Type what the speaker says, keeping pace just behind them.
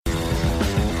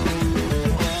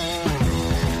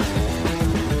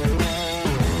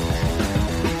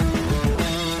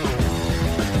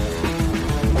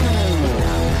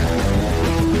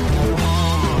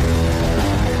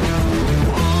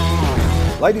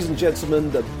Ladies and gentlemen,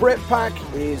 the Brit Pack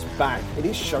is back. It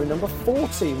is show number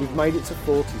 40. We've made it to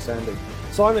 40, Sandu.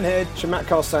 Simon Head,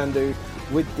 Chamatkar Sandhu,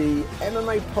 with the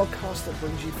MMA podcast that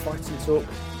brings you fighting talk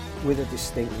with a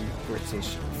distinctly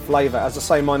British flavour. As I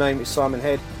say, my name is Simon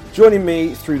Head. Joining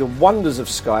me through the wonders of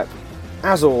Skype,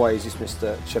 as always, is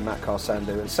Mr. Chamatkar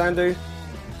Sandhu. And Sandhu,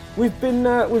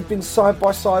 we've been side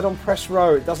by side on press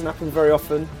row. It doesn't happen very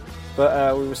often,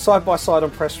 but we were side by side on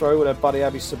press row with our buddy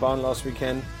Abby Saban last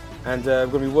weekend. And we're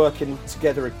going to be working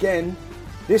together again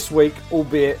this week,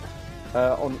 albeit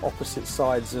on opposite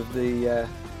sides of the,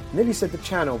 nearly said the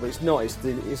channel, but it's not. I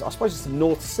suppose it's the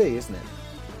North Sea, isn't it?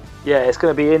 Yeah, it's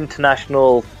going to be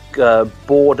international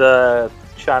border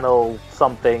channel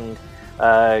something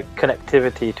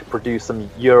connectivity to produce some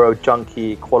Euro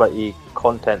Junkie quality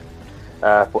content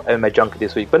for MMA Junkie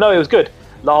this week. But no, it was good.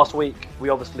 Last week, we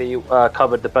obviously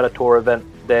covered the Bellator event,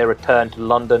 their return to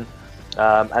London.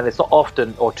 And it's not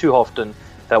often or too often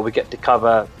that we get to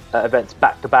cover events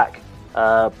back to back,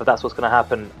 but that's what's going to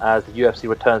happen as the UFC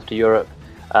returns to Europe,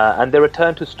 and they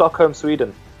return to Stockholm,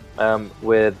 Sweden,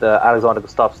 with Alexander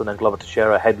Gustafsson and Glover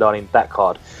Teixeira headlining that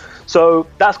card. So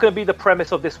that's going to be the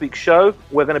premise of this week's show.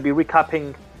 We're going to be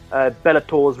recapping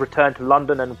Bellator's return to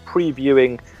London and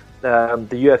previewing the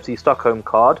UFC Stockholm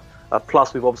card.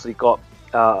 Plus, we've obviously got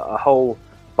a whole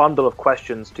bundle of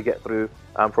questions to get through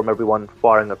from everyone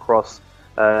firing across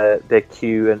their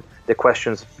queue and their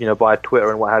questions, via Twitter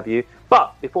and what have you.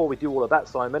 But before we do all of that,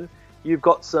 Simon, you've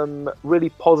got some really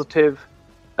positive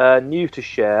news to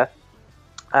share,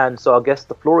 and so I guess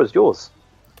the floor is yours.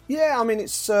 Yeah, I mean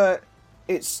it's a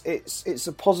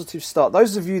positive start.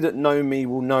 Those of you that know me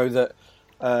will know that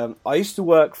I used to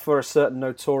work for a certain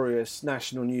notorious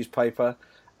national newspaper.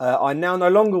 I now no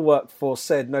longer work for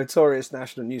said notorious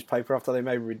national newspaper after they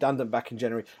made me redundant back in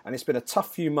January, and it's been a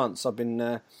tough few months. I've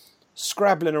been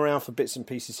scrabbling around for bits and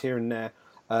pieces here and there,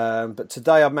 but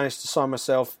today I've managed to sign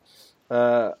myself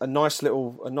a nice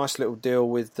little deal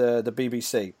with the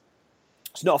BBC.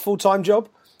 It's not a full-time job.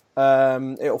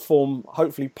 It'll form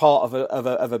hopefully part of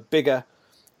a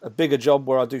bigger job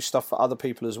where I do stuff for other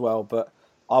people as well. But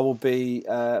I will be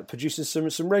producing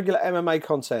some regular MMA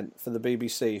content for the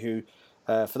BBC. Who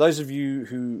for those of you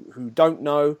who don't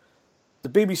know, the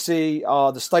BBC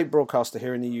are the state broadcaster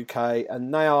here in the UK,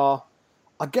 and they are,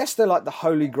 I guess they're like the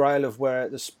holy grail of where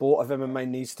the sport of MMA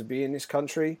needs to be in this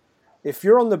country. If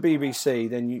you're on the BBC,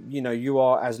 then you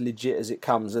are as legit as it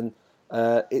comes, and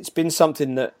it's been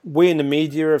something that we in the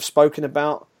media have spoken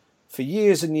about for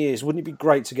years and years. Wouldn't it be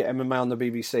great to get MMA on the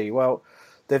BBC? Well,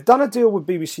 they've done a deal with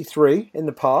BBC Three in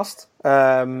the past,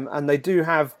 and they do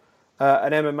have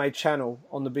an MMA channel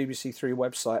on the BBC Three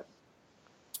website,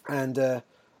 and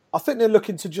I think they're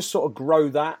looking to just sort of grow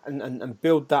that and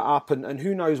build that up, and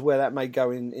who knows where that may go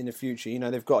in the future.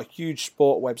 They've got a huge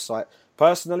sport website.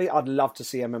 Personally, I'd love to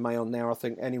see MMA on there. I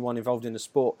think anyone involved in the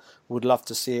sport would love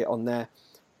to see it on there.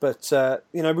 But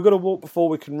we've got to walk before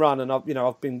we can run, and I've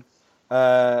been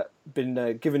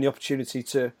given the opportunity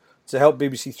to help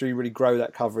BBC Three really grow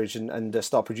that coverage and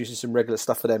start producing some regular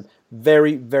stuff for them.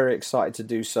 Very, very excited to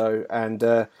do so, and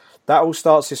that all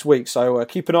starts this week. So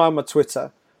keep an eye on my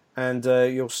Twitter, and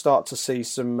you'll start to see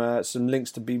some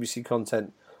links to BBC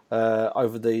content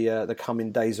over the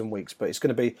coming days and weeks. But it's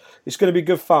going to be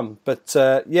good fun. But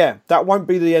that won't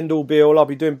be the end all be all. I'll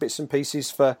be doing bits and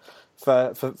pieces for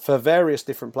various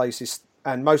different places,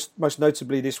 and most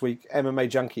notably this week MMA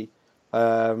Junkie,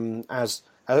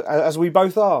 as we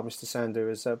both are, Mr. Sandhu,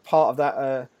 as a part of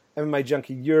that MMA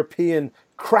Junkie European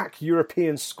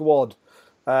squad,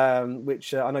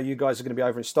 which I know you guys are going to be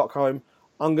over in Stockholm.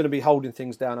 I'm going to be holding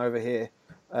things down over here,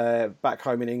 back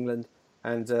home in England,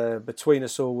 and between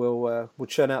us all, we'll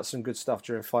churn out some good stuff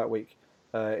during fight week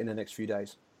in the next few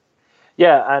days.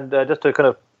 Yeah, and just to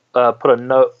kind of put a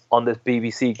note on this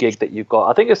BBC gig that you've got,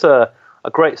 I think it's a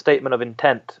great statement of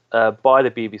intent by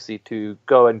the BBC to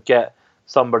go and get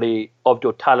somebody of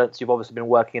your talents. You've obviously been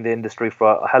working in the industry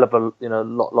for a hell of a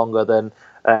lot longer than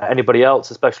anybody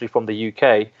else, especially from the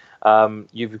UK.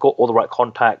 You've got all the right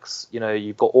contacts,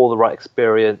 you've got all the right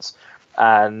experience,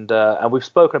 and we've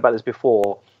spoken about this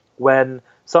before. When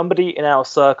somebody in our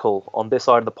circle on this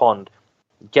side of the pond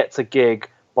gets a gig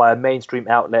by a mainstream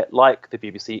outlet like the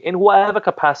BBC, in whatever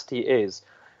capacity it is,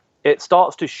 it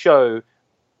starts to show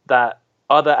that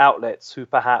other outlets who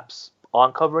perhaps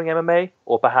aren't covering MMA,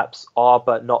 or perhaps are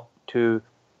but not to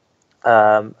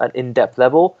an in-depth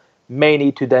level, may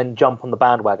need to then jump on the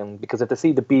bandwagon, because if they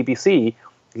see the BBC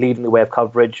leading the way of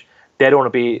coverage, they don't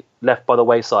want to be left by the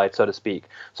wayside, so to speak.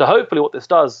 So hopefully what this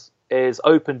does is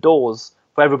open doors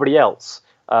for everybody else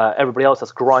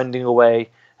that's grinding away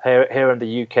here in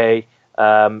the UK,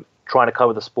 trying to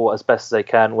cover the sport as best as they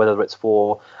can, whether it's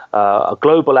for a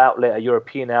global outlet, a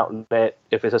European outlet,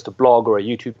 if it's just a blog or a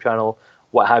YouTube channel,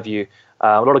 what have you.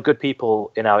 A lot of good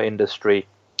people in our industry.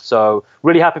 So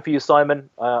really happy for you, Simon.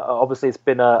 Obviously, it's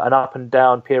been an up and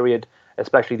down period,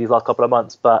 especially these last couple of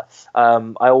months. But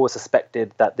I always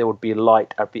suspected that there would be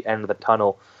light at the end of the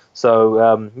tunnel.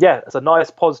 So, it's a nice,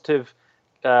 positive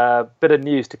bit of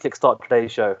news to kickstart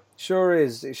today's show. Sure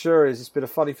is. It sure is. It's been a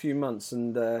funny few months,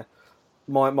 and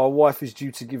my wife is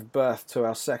due to give birth to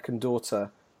our second daughter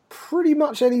pretty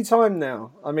much any time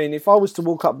now. I mean, if I was to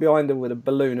walk up behind her with a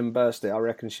balloon and burst it, I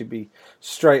reckon she'd be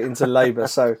straight into labour.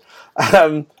 So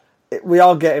we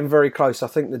are getting very close. I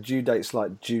think the due date's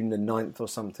like June the 9th or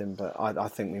something, but I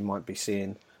think we might be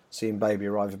seeing baby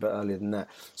arrive a bit earlier than that.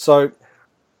 So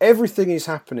everything is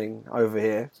happening over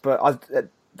here, but it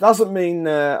doesn't mean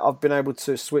I've been able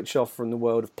to switch off from the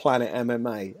world of Planet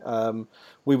MMA.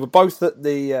 We were both at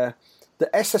the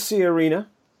SSE Arena,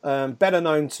 better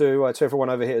known to everyone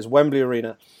over here as Wembley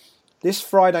Arena, this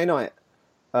Friday night.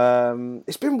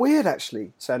 It's been weird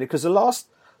actually, Sandy, because the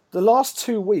last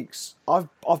 2 weeks I've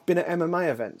been at MMA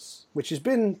events, which has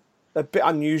been a bit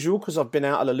unusual because I've been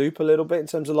out of the loop a little bit in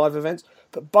terms of live events,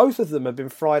 but both of them have been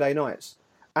Friday nights,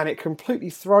 and it completely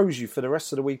throws you for the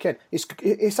rest of the weekend.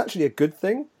 It's actually a good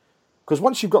thing, because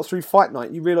once you've got through fight night,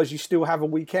 you realise you still have a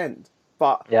weekend.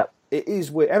 But it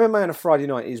is weird. MMA on a Friday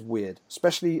night is weird,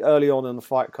 especially early on the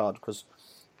fight card, because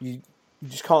you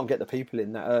just can't get the people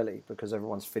in that early because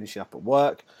everyone's finishing up at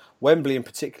work. Wembley in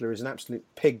particular is an absolute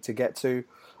pig to get to.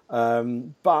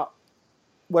 But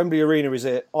Wembley Arena is,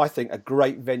 I think, a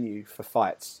great venue for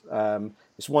fights.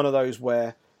 It's one of those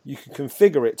where you can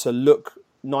configure it to look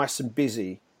nice and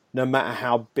busy, no matter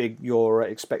how big your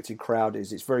expected crowd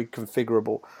is. It's very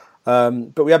configurable.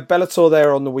 But we had Bellator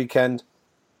there on the weekend,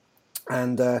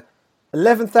 and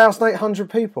 11,800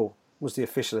 people was the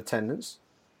official attendance,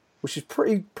 which is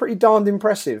pretty darned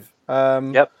impressive.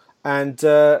 And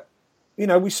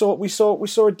we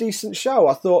saw a decent show.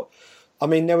 I thought, I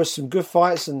mean, there were some good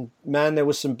fights, and man, there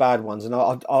were some bad ones, and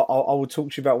I will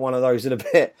talk to you about one of those in a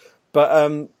bit.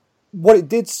 But what it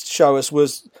did show us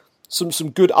was some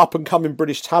good up and coming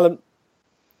British talent.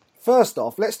 First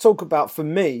off, let's talk about, for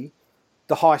me,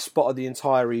 the high spot of the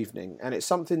entire evening, and it's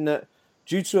something that,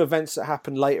 due to events that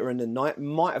happened later in the night,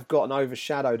 might have gotten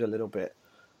overshadowed a little bit.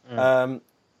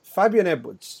 Fabian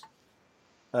Edwards,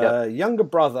 younger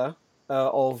brother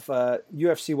of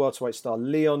UFC welterweight star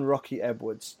Leon Rocky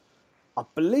Edwards. I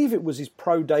believe it was his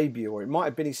pro debut, or it might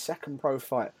have been his second pro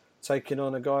fight, taking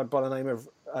on a guy by the name of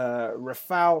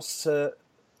Rafał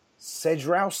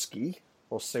Sedrowski,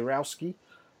 or Sirowski.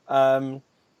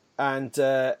 And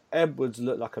Edwards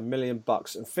looked like $1 million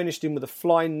and finished him with a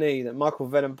flying knee that Michael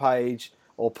Venom Page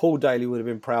or Paul Daly would have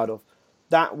been proud of.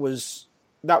 That was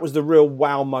the real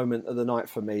wow moment of the night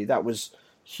for me. That was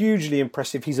hugely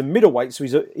impressive. He's a middleweight,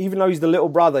 so even though he's the little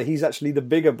brother, he's actually the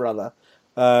bigger brother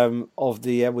of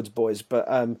the Edwards boys.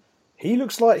 But he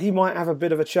looks like he might have a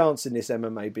bit of a chance in this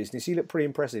MMA business. He looked pretty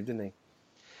impressive, didn't he?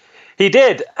 He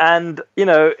did, and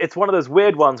it's one of those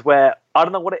weird ones where I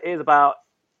don't know what it is about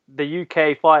the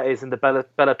UK fighters in the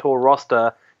Bellator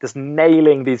roster just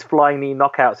nailing these flying knee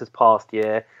knockouts this past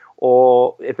year,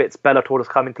 or if it's Bellator just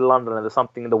coming to London and there's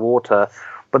something in the water.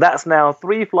 But that's now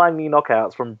 3 flying knee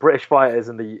knockouts from British fighters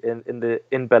in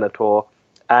Bellator,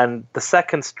 and the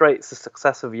second straight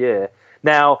successive year.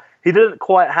 Now, he didn't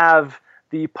quite have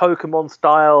the Pokemon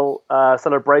style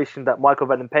celebration that Michael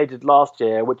Venom Page did last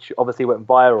year, which obviously went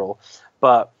viral,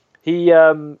 but he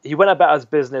went about his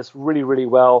business really, really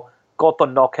well. Got the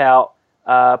knockout,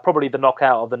 probably the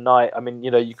knockout of the night. I mean,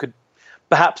 you could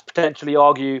perhaps potentially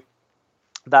argue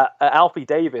that Alfie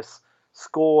Davis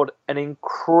scored an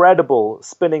incredible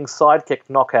spinning sidekick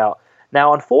knockout.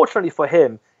 Now, unfortunately for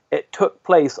him, it took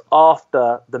place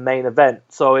after the main event,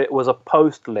 so it was a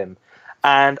post-lim.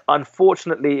 And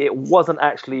unfortunately, it wasn't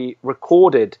actually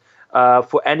recorded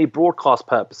for any broadcast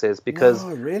purposes because...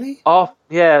 Oh, really?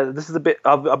 This is a bit...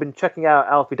 I've been checking out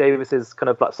Alfie Davis's kind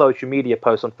of like social media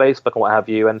posts on Facebook and what have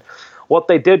you, and what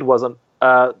they did was,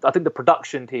 I think the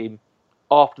production team,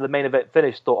 after the main event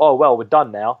finished, thought, oh, well, we're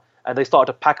done now, and they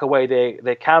started to pack away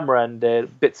their camera and their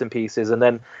bits and pieces, and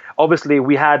then obviously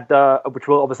we had, which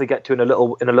we'll obviously get to in a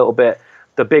little bit,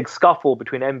 the big scuffle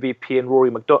between MVP and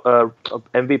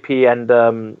MVP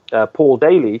and Paul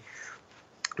Daly.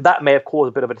 That may have caused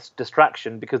a bit of a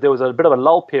distraction because there was a bit of a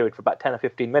lull period for about 10 or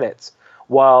 15 minutes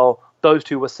while those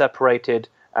two were separated,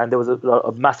 and there was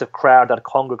a massive crowd that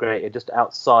congregated just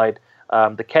outside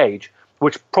the cage,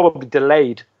 which probably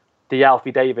delayed the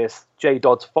Alfie Davis J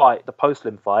Dodds fight, the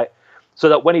post-lim fight, so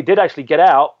that when he did actually get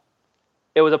out,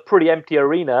 it was a pretty empty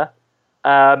arena,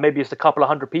 maybe just a couple of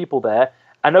hundred people there,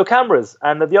 and no cameras.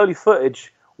 And the only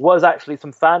footage was actually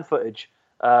some fan footage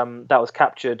that was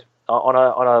captured on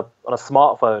a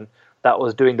smartphone that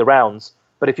was doing the rounds.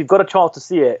 But if you've got a chance to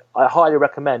see it, I highly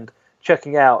recommend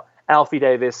checking out Alfie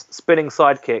Davis spinning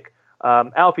sidekick.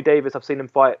 Alfie Davis, I've seen him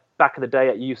fight back in the day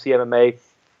at UC MMA,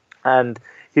 and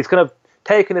he's kind of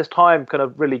taken his time, kind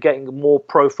of really getting more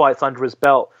pro fights under his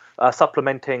belt,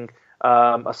 supplementing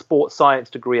a sports science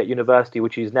degree at university,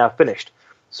 which he's now finished.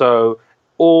 So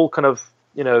all kind of,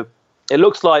 it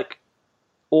looks like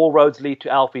all roads lead to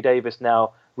Alfie Davis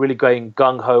now really going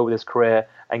gung-ho with his career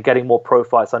and getting more pro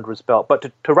fights under his belt.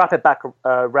 But to wrap it back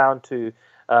around to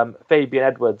Fabian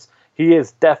Edwards, he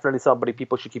is definitely somebody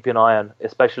people should keep an eye on,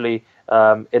 especially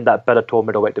in that Bellator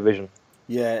middleweight division.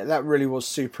 Yeah, that really was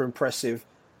super impressive.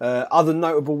 Other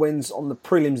notable wins on the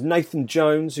prelims, Nathan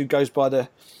Jones, who goes by the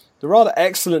rather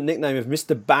excellent nickname of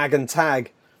Mr. Bag and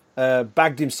Tag,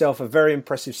 bagged himself a very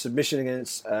impressive submission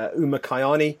against Uma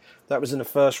Kayani. That was in the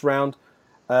first round.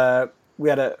 We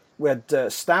had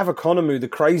Stav Economou, the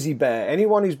Crazy Bear.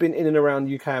 Anyone who's been in and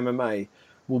around UK MMA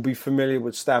will be familiar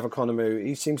with Stav Economou.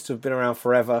 He seems to have been around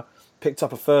forever. Picked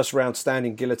up a first round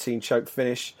standing guillotine choke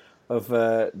finish of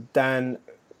Dan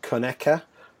Konecki.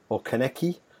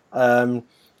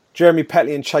 Jeremy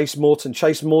Petley and Chase Morton.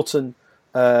 Chase Morton,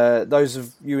 those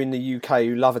of you in the UK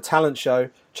who love a talent show,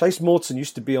 Chase Morton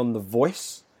used to be on The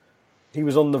Voice. He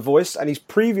was on The Voice, and his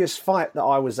previous fight that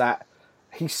I was at,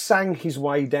 he sang his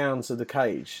way down to the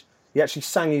cage. He actually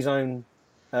sang his own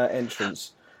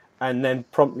entrance and then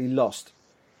promptly lost.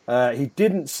 He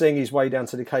didn't sing his way down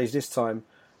to the cage this time,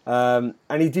 and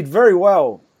he did very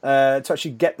well to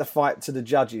actually get the fight to the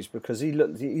judges, because he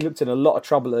looked in a lot of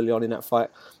trouble early on in that fight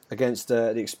against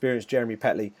the experienced Jeremy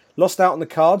Petley. Lost out on the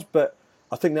cards, but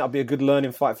I think that'll be a good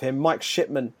learning fight for him. Mike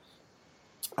Shipman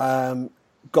got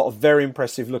a very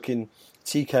impressive looking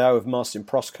TKO of Marcin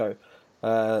Prosko.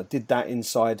 Did that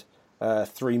inside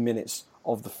 3 minutes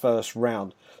of the first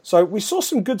round. So we saw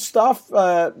some good stuff.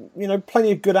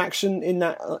 Plenty of good action in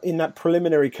that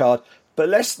preliminary card. But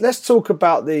let's talk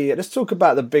about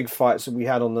the big fights that we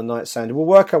had on the night, Sandy. We'll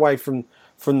work our way from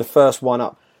the first one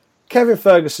up. Kevin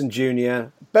Ferguson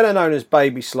Jr., better known as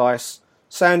Baby Slice.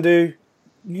 Sandu,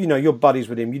 you're buddies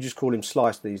with him. You just call him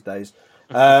Slice these days.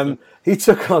 He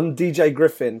took on DJ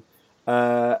Griffin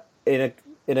in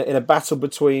a battle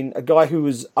between a guy who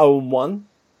was 0-1.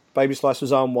 Baby Slice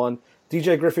was 0-1.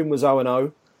 DJ Griffin was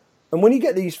 0-0. And when you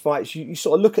get these fights, you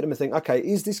sort of look at them and think, okay,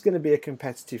 is this going to be a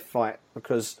competitive fight?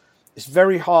 Because it's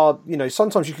very hard.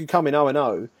 Sometimes you could come in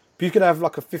 0-0, but you could have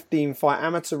like a 15-fight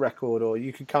amateur record, or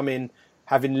you could come in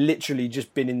having literally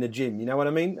just been in the gym. You know what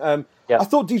I mean? Yeah. I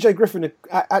thought DJ Griffin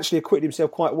actually acquitted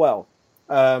himself quite well.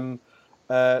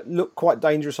 Looked quite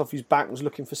dangerous off his back, was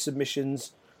looking for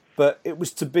submissions. But it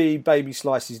was to be Baby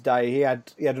Slice's day. He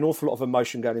had an awful lot of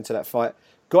emotion going into that fight.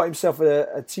 Got himself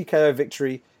a TKO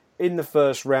victory in the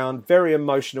first round. Very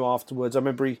emotional afterwards. I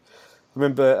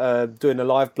remember doing a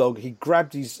live blog. He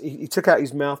grabbed he took out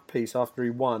his mouthpiece after he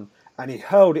won, and he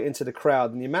hurled it into the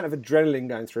crowd. And the amount of adrenaline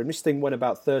going through him, this thing went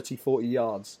about 30, 40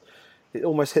 yards. It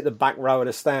almost hit the back row of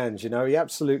the stands. He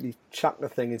absolutely chucked the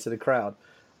thing into the crowd.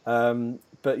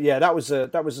 But yeah, that was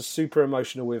a super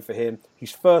emotional win for him.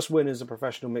 His first win as a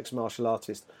professional mixed martial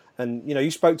artist. And,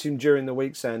 you spoke to him during the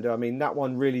week, Sander. I mean, that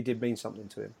one really did mean something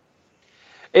to him.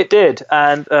 It did.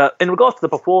 And in regards to the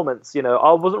performance,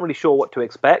 I wasn't really sure what to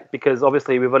expect, because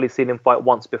obviously we've only seen him fight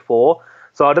once before.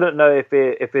 So I didn't know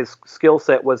if his skill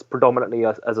set was predominantly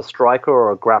as a striker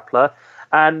or a grappler.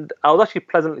 And I was actually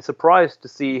pleasantly surprised to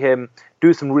see him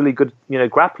do some really good,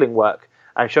 grappling work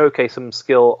and showcase some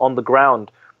skill on the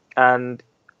ground. And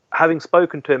having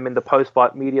spoken to him in the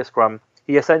post-fight media scrum,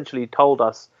 he essentially told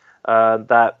us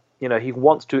that, he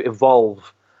wants to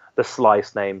evolve the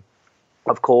Slice name.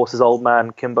 Of course, his old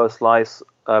man, Kimbo Slice,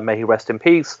 may he rest in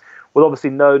peace, was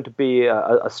obviously known to be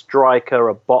a striker,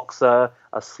 a boxer,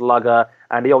 a slugger,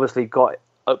 and he obviously got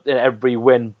every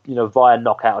win, via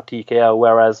knockout or TKO,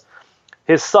 whereas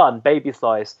his son, Baby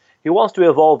Slice, he wants to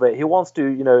evolve it. He wants to,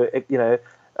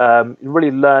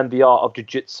 really learn the art of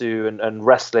jiu-jitsu and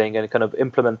wrestling, and kind of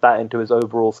implement that into his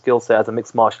overall skill set as a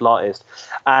mixed martial artist.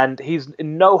 And he's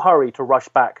in no hurry to rush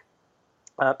back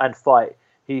and fight.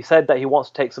 He said that he wants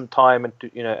to take some time and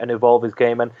and evolve his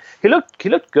game, and he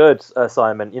looked good,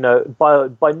 Simon.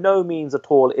 By no means at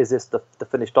all is this the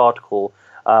finished article.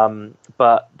 And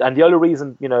the only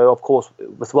reason, of course,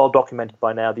 it was well documented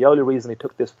by now. The only reason he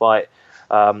took this fight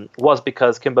was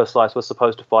because Kimbo Slice was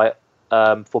supposed to fight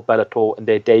for Bellator in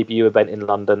their debut event in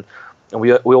London, and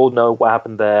we all know what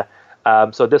happened there.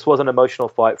 So this was an emotional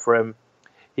fight for him.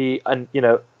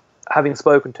 having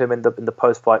spoken to him in the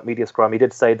post-fight media scrum, he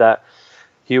did say that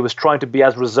he was trying to be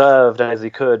as reserved as he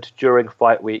could during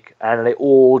fight week, and it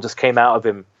all just came out of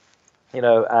him,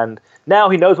 And now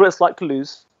he knows what it's like to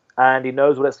lose, and he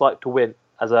knows what it's like to win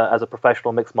as a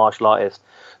professional mixed martial artist.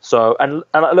 So, and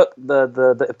look,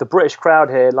 the British crowd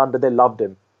here in London, they loved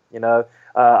him.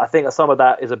 I think some of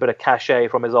that is a bit of cachet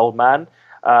from his old man,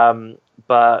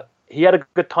 but he had a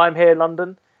good time here in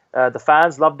London. The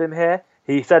fans loved him here.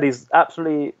 He said he's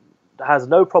absolutely has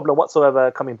no problem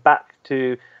whatsoever coming back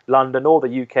to London or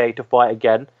the UK to fight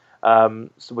again,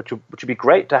 which would be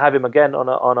great to have him again on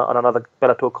another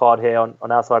Bellator card here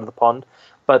on our side of the pond.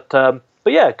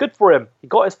 But yeah, good for him. He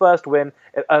got his first win.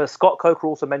 Scott Coker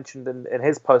also mentioned in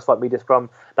his post-fight media scrum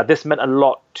that this meant a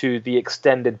lot to the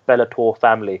extended Bellator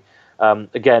family.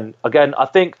 Again, I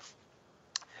think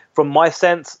from my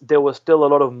sense, there was still a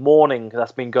lot of mourning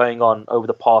that's been going on over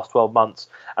the past 12 months.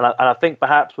 And I think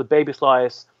perhaps with Baby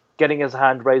Slice getting his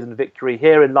hand raised in victory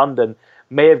here in London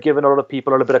may have given a lot of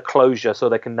people a little bit of closure so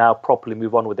they can now properly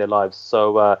move on with their lives.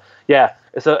 So, yeah,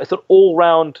 it's an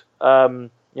all-round,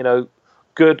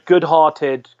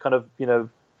 good-hearted kind of,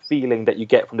 feeling that you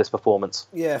get from this performance.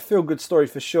 Yeah, feel-good story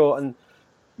for sure. And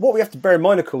what we have to bear in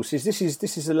mind, of course, is this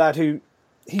is a lad who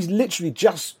he's literally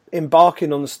just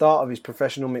embarking on the start of his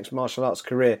professional mixed martial arts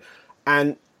career.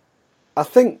 And I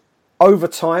think over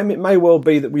time, it may well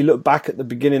be that we look back at the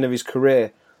beginning of his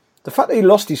career. The fact that he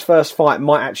lost his first fight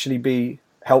might actually be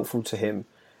helpful to him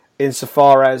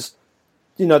insofar as,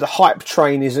 the hype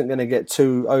train isn't going to get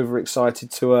too overexcited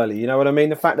too early. You know what I mean?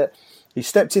 The fact that he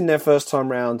stepped in there first time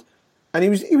round and he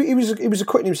was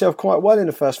acquitting himself quite well in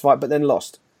the first fight, but then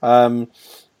lost. The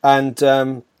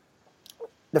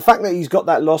fact that he's got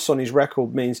that loss on his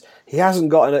record means he hasn't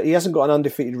got an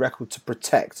undefeated record to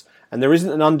protect, and there isn't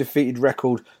an undefeated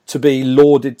record to be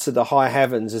lauded to the high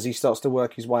heavens as he starts to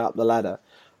work his way up the ladder.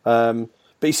 But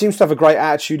he seems to have a great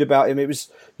attitude about him. It was,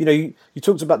 you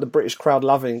talked about the British crowd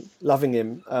loving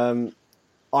him.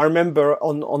 I remember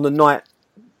on the night,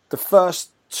 the first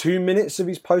 2 minutes of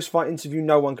his post-fight interview,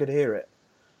 no one could hear it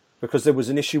because there was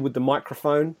an issue with the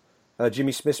microphone.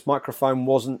 Jimmy Smith's microphone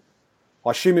wasn't.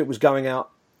 I assume it was going out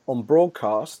on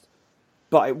broadcast,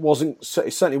 but it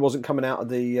certainly wasn't coming out of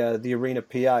the arena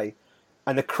PA,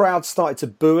 and the crowd started to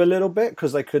boo a little bit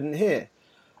because they couldn't hear.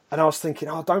 And I was thinking,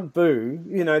 oh, don't boo.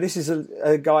 This is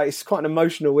a guy. It's quite an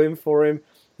emotional win for him.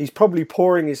 He's probably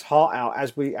pouring his heart out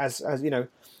as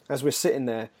we're sitting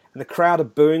there, and the crowd are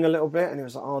booing a little bit. And he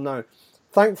was like, oh no.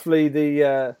 Thankfully,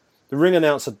 the ring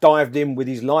announcer dived in with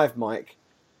his live mic,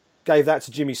 gave that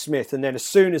to Jimmy Smith, and then as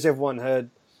soon as everyone heard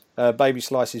Baby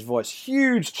Slice's voice,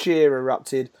 huge cheer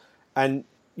erupted, and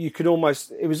it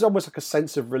was almost like a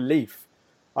sense of relief.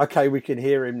 Okay, we can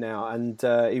hear him now, and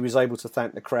he was able to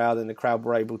thank the crowd, and the crowd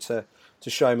were able to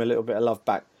show him a little bit of love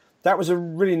back. That was a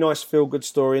really nice feel-good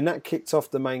story, and that kicked off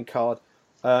the main card.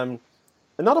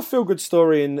 Another feel-good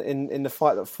story in the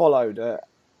fight that followed,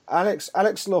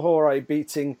 Alex Lahore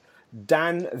beating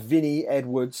Dan Vinny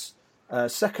Edwards,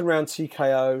 second round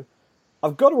TKO.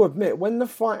 I've got to admit, when the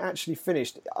fight actually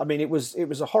finished, I mean, it was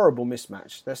a horrible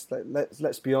mismatch.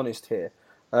 Let's be honest here.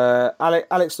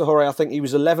 Alex Lahore, I think he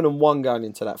was 11-1 going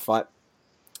into that fight,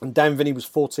 and Dan Vinny was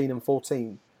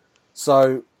 14-14.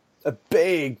 So a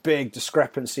big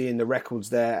discrepancy in the records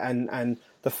there, and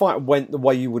the fight went the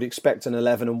way you would expect an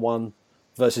 11-1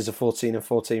 versus a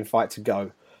 14-14 fight to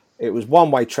go. It was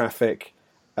one-way traffic.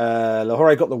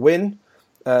 Lahore got the win,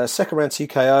 second round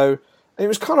TKO. And it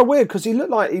was kind of weird because he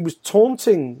looked like he was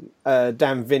taunting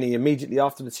Dan Vinny immediately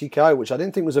after the TKO, which I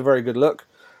didn't think was a very good look.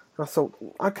 And I thought,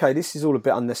 okay, this is all a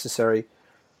bit unnecessary.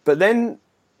 But then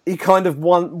he kind of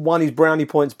won his brownie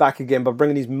points back again by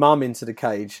bringing his mum into the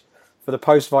cage for the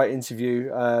post-fight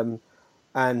interview.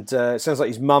 And it sounds like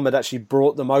his mum had actually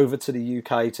brought them over to the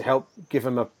UK to help give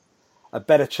him a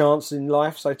better chance in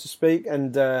life, so to speak.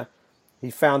 And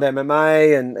he found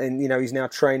MMA and he's now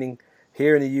training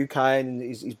here in the UK, and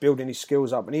he's building his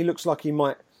skills up, and he looks like he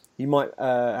might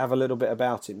have a little bit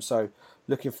about him. So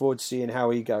looking forward to seeing how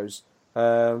he goes.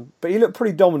 But he looked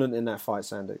pretty dominant in that fight,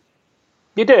 Sandy.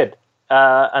 He did,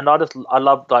 and I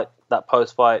loved that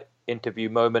post fight interview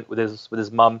moment with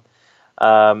his mum.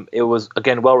 It was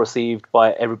again well received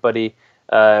by everybody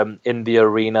in the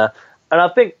arena, and I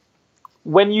think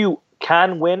when you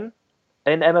can win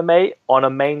in MMA on a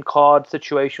main card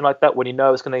situation like that, when you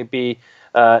know it's going to be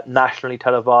nationally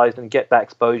televised and get that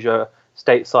exposure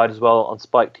stateside as well on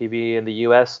Spike TV in the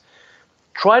US,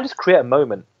 try and just create a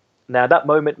moment. Now that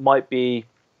moment might be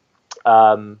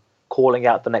calling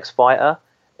out the next fighter.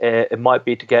 It might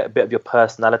be to get a bit of your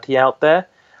personality out there,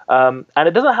 and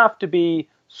it doesn't have to be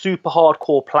super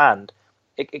hardcore planned.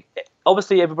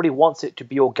 obviously everybody wants it to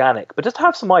be organic, but just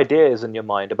have some ideas in your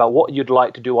mind about what you'd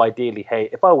like to do ideally. Hey,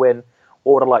 if I win,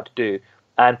 what would I like to do?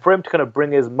 And for him to kind of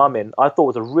bring his mum in, I thought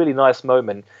was a really nice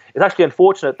moment. It's actually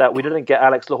unfortunate that we didn't get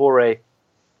Alex Lahore in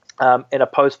a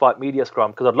post-fight media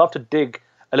scrum, because I'd love to dig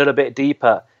a little bit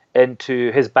deeper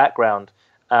into his background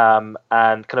and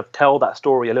kind of tell that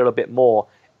story a little bit more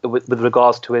with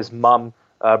regards to his mum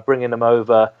bringing him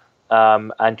over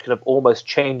and kind of almost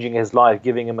changing his life,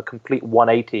 giving him a complete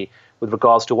 180 with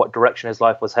regards to what direction his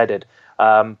life was headed.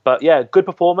 But yeah, good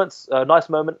performance, nice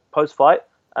moment post-fight,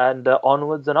 and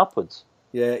onwards and upwards.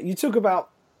 Yeah, you talk about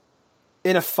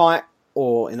in a fight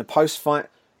or in a post-fight,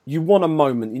 you want a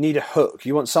moment, you need a hook,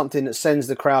 you want something that sends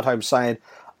the crowd home saying,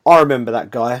 I remember that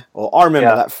guy, or I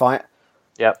remember that fight.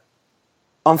 Yep.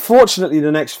 Unfortunately,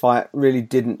 the next fight really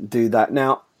didn't do that.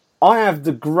 Now, I have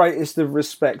the greatest of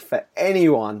respect for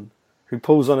anyone who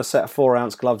pulls on a set of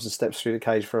 4-ounce gloves and steps through the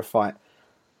cage for a fight.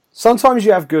 Sometimes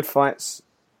you have good fights,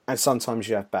 and sometimes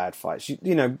you have bad fights.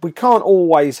 You know, we can't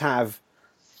always have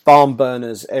barn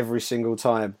burners every single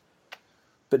time.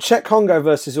 But Czech Congo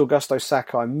versus Augusto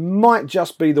Sakai might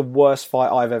just be the worst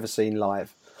fight I've ever seen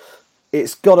live.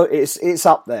 It's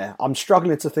up there. I'm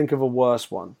struggling to think of a worse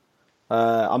one.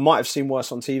 I might have seen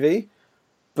worse on TV,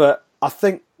 but I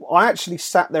think I actually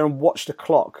sat there and watched the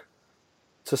clock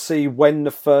to see when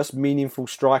the first meaningful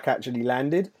strike actually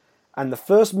landed. And the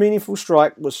first meaningful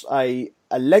strike was a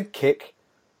leg kick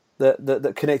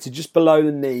that connected just below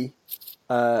the knee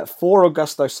for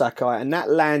Augusto Sakai, and that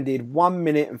landed 1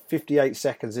 minute and 58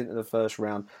 seconds into the first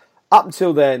round. Up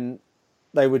until then,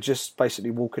 they were just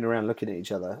basically walking around looking at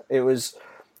each other. It was,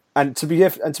 and to be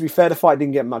fair, the fight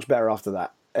didn't get much better after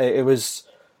that. It was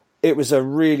a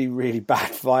really, really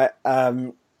bad fight,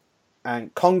 and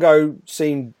Congo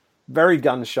seemed very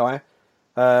gun shy,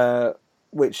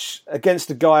 which against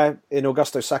the guy in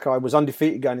Augusto Sakai was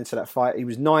undefeated going into that fight. He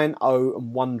was 9-0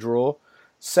 and 1 draw.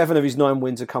 7 of his 9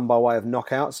 wins have come by way of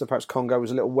knockouts, so perhaps Congo was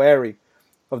a little wary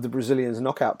of the Brazilians'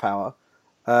 knockout power.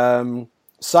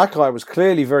 Sakai was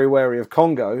clearly very wary of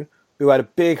Congo, who had a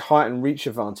big height and reach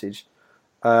advantage,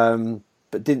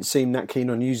 but didn't seem that keen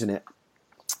on using it.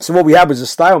 So what we had was a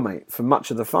stalemate for much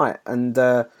of the fight. And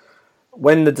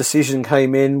when the decision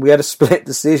came in, we had a split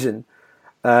decision.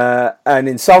 And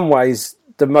in some ways,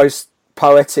 the most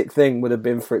poetic thing would have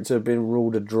been for it to have been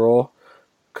ruled a draw,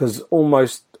 because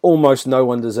almost no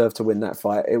one deserved to win that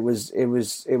fight. It was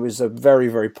a very,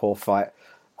 very poor fight.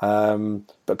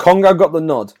 But Congo got the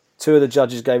nod. 2 of the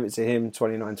judges gave it to him,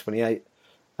 29-28.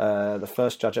 The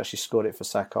first judge actually scored it for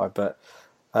Sakai. But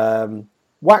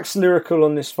wax lyrical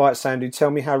on this fight, Sandu. Tell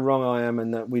me how wrong I am,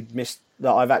 and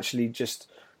that I've actually just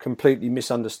completely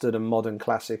misunderstood a modern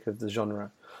classic of the genre.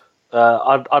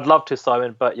 I'd love to,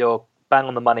 Simon, but you're bang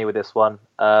on the money with this one.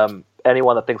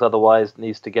 Anyone that thinks otherwise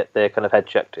needs to get their kind of head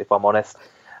checked, if I'm honest.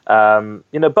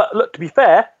 But look, to be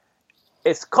fair,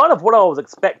 it's kind of what I was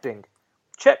expecting.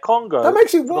 Czech Congo. That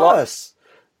makes it worse.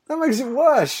 That makes it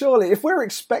worse, surely. If we're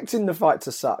expecting the fight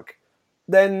to suck,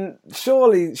 then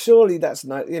surely that's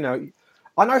no.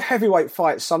 I know heavyweight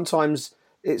fights, sometimes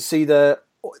it's either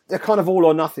they're kind of all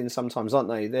or nothing. Sometimes, aren't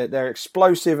they? They're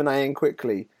explosive and they end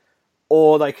quickly,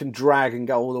 or they can drag and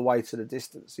go all the way to the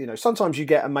distance. Sometimes you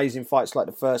get amazing fights like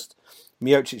the first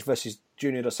Miocic versus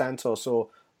Junior Dos Santos, or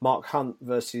Mark Hunt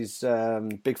versus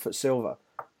Bigfoot Silva.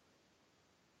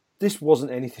 This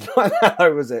wasn't anything like that,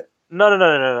 though, was it? No.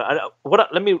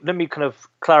 Let me kind of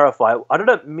clarify. I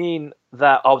don't mean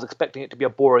that I was expecting it to be a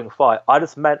boring fight. I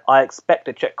just meant I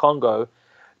expected Czech Congo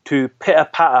to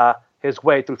pitter-patter his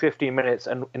way through 15 minutes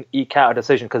and eke out a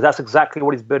decision, because that's exactly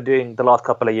what he's been doing the last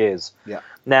couple of years. Yeah.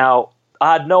 Now,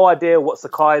 I had no idea what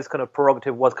Sakai's kind of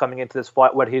prerogative was coming into this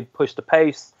fight, whether he'd pushed the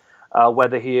pace,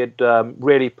 whether he had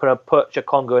really put Czech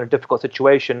Congo in a difficult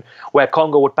situation where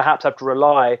Congo would perhaps have to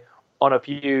rely on a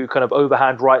few kind of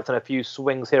overhand rights and a few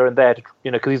swings here and there,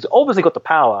 because he's obviously got the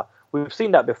power. We've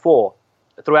seen that before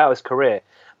throughout his career.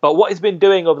 But what he's been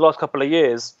doing over the last couple of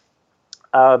years,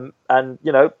 I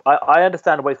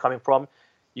understand where he's coming from.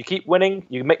 You keep winning,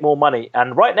 you make more money.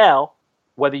 And right now,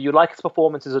 whether you like his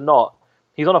performances or not,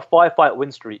 he's on a 5-fight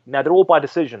win streak. Now, they're all by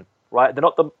decision, right? They're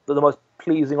not the most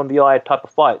pleasing on the eye type of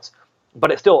fights,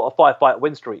 but it's still a 5-fight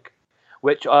win streak,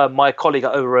 which my colleague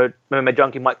over at MMA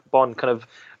Junkie, Mike Bond, kind of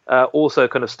also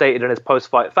kind of stated in his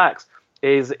post-fight facts,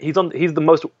 is he's the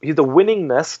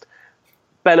winningest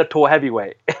Bellator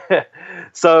heavyweight.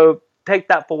 So take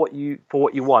that for what you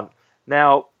want.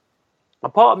 Now, a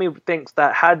part of me thinks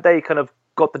that had they kind of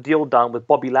got the deal done with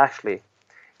Bobby Lashley,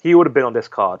 he would have been on this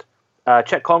card.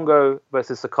 Czech Congo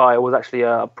versus Sakai was actually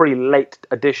a pretty late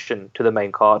addition to the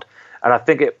main card, and I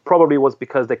think it probably was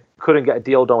because they couldn't get a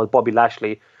deal done with Bobby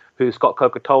Lashley, who Scott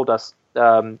Coker told us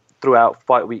throughout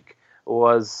Fight Week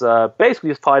was basically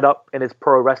just tied up in his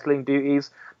pro wrestling duties.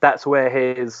 That's where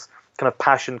his kind of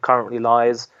passion currently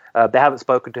lies. They haven't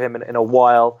spoken to him in a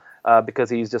while because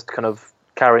he's just kind of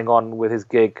carrying on with his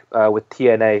gig with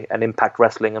TNA and Impact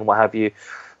Wrestling and what have you.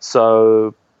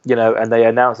 So, and they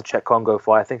announced the Czech Congo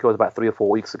fight, I think it was about 3 or 4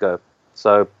 weeks ago.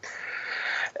 So,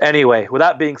 anyway, with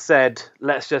that being said,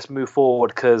 let's just move forward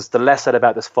because the less said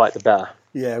about this fight, the better.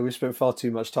 Yeah, we spent far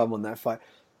too much time on that fight.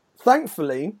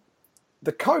 Thankfully,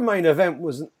 the co-main event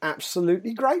was an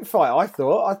absolutely great fight, I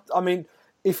thought. I mean,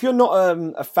 if you're not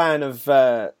a fan of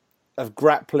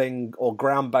grappling or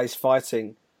ground-based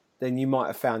fighting, then you might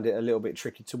have found it a little bit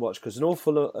tricky to watch because an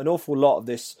awful lot of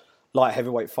this light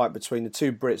heavyweight fight between the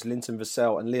two Brits, Linton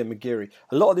Vassell and Liam McGeary,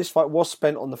 a lot of this fight was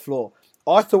spent on the floor.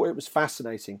 I thought it was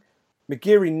fascinating.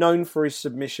 McGeary, known for his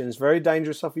submissions, very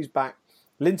dangerous off his back.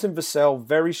 Linton Vassell,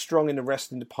 very strong in the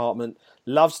wrestling department,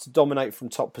 loves to dominate from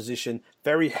top position,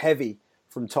 very heavy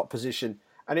from top position.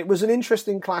 And it was an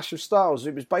interesting clash of styles.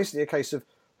 It was basically a case of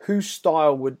whose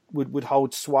style would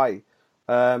hold sway.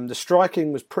 The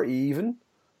striking was pretty even.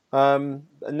 And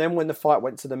then when the fight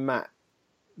went to the mat,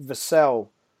 Vassell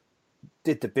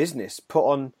did the business, put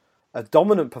on a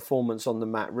dominant performance on the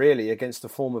mat, really, against the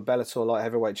former Bellator light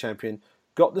heavyweight champion.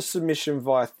 Got the submission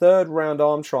via third round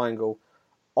arm triangle.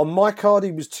 On my card,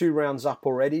 he was 2 rounds up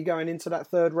already going into that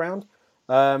third round.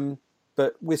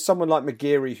 But with someone like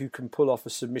McGeary who can pull off a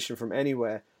submission from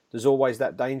anywhere, there's always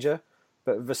that danger.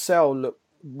 But Vassell looked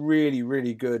really,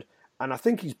 really good. And I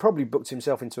think he's probably booked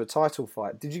himself into a title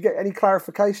fight. Did you get any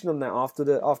clarification on that after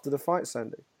the fight,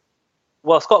 Sandy?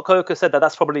 Well, Scott Coker said that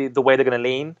that's probably the way they're going to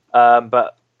lean.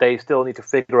 But they still need to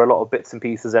figure a lot of bits and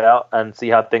pieces out and see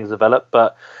how things develop.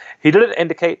 But he didn't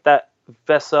indicate that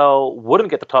Vassell wouldn't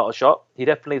get the title shot. He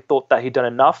definitely thought that he'd done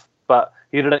enough, but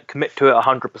he didn't commit to it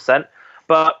 100%.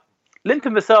 But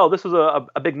Linton Vassell, this was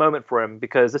a big moment for him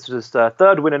because this was his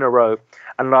third win in a row.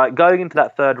 And like going into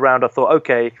that third round, I thought,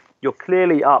 okay, you're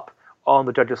clearly up on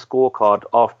the judges' scorecard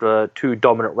after 2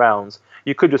 dominant rounds.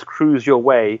 You could just cruise your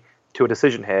way to a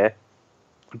decision here.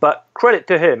 But credit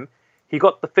to him, he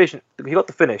got the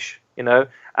finish,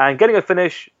 and getting a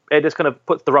finish, it just kind of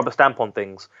puts the rubber stamp on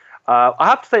things. I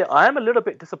have to say, I am a little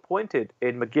bit disappointed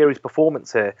in McGeary's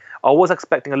performance here. I was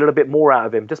expecting a little bit more out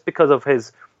of him just because of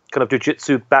his kind of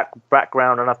jiu-jitsu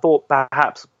background, and I thought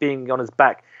perhaps being on his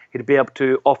back, he'd be able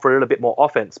to offer a little bit more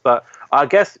offense. But I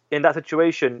guess in that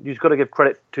situation, you've got to give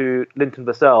credit to Linton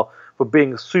Vassell for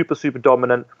being super, super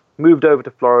dominant, moved over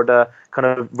to Florida, kind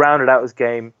of rounded out his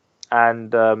game,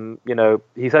 and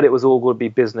he said it was all going to be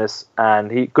business, and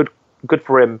he good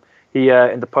for him. He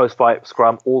in the post-fight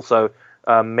scrum also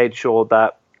made sure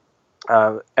that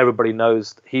everybody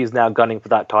knows he's now gunning for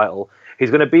that title. He's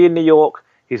going to be in New York.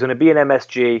 He's going to be in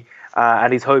MSG,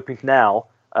 and he's hoping now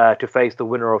to face the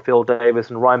winner of Phil Davis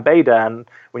and Ryan Bader. And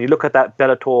when you look at that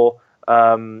Bellator,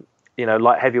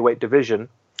 light heavyweight division,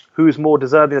 who's more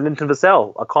deserving than Linton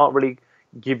Vassell? I can't really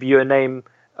give you a name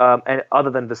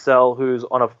other than Vassell, who's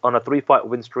on a 3-fight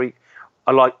win streak,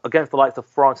 against the likes of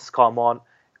Francis Carmont,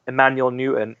 Emmanuel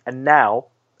Newton, and now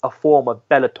a former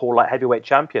Bellator light heavyweight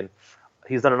champion.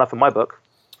 He's done enough in my book.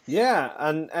 Yeah,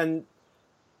 and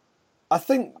I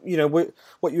think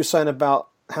what you were saying about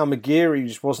how McGeary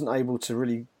just wasn't able to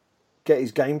really get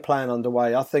his game plan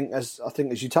underway. I think as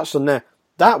you touched on there,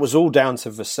 that was all down to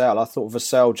Vassell. I thought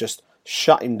Vassell just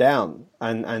shut him down,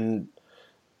 and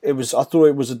I thought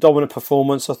it was a dominant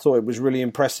performance. I thought it was really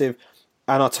impressive,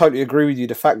 and I totally agree with you.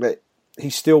 The fact that he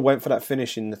still went for that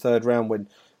finish in the third round when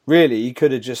really he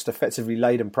could have just effectively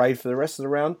laid and prayed for the rest of the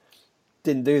round.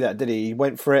 Didn't do that, did he? He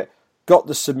went for it, got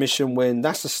the submission win.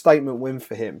 That's a statement win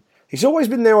for him. He's always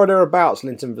been there or thereabouts,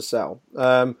 Linton Vassell.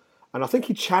 And I think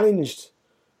he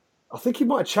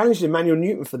might have challenged Emmanuel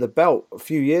Newton for the belt a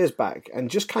few years back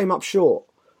and just came up short.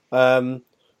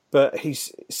 But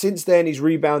since then he's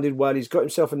rebounded well. He's got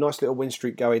himself a nice little win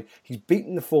streak going. He's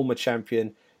beaten the former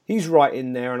champion. He's right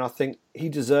in there, and I think he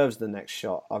deserves the next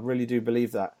shot. I really do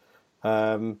believe that.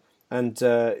 Vassell and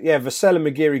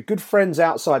McGeary, good friends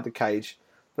outside the cage,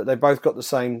 but they both got the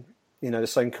same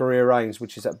career aims,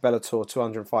 which is that Bellator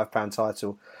 205-pound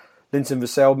title. Linton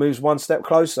Vassell moves one step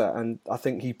closer, and I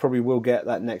think he probably will get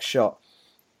that next shot.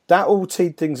 That all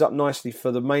teed things up nicely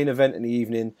for the main event in the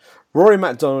evening. Rory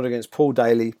MacDonald against Paul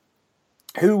Daly.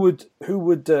 Who would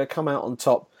come out on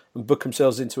top and book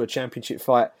themselves into a championship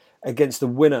fight against the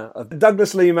winner of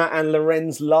Douglas Lima and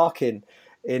Lorenz Larkin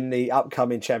in the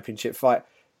upcoming championship fight?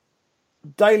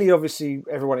 Daly, obviously,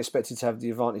 everyone expected to have the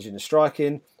advantage in the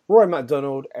striking. Rory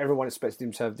MacDonald, everyone expected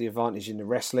him to have the advantage in the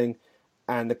wrestling.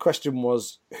 And the question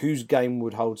was, whose game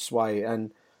would hold sway?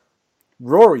 And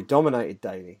Rory dominated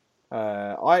Daly.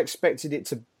 I expected it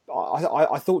to.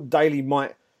 I thought Daly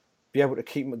might be able to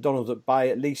keep McDonald at bay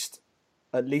at least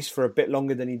for a bit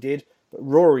longer than he did. But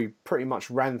Rory pretty much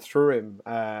ran through him,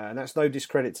 and that's no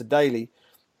discredit to Daly.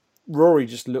 Rory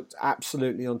just looked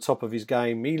absolutely on top of his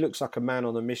game. He looks like a man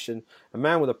on a mission, a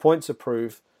man with a point to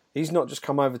prove. He's not just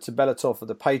come over to Bellator for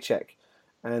the paycheck.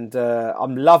 And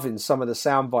I'm loving some of the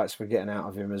sound bites we're getting out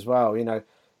of him as well. You know,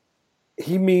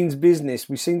 he means business.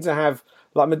 We seem to have,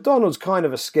 like, McDonald's kind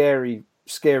of a scary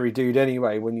dude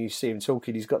anyway. When you see him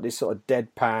talking, he's got this sort of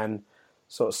deadpan,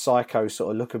 sort of psycho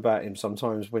sort of look about him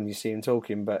sometimes when you see him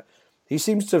talking. But he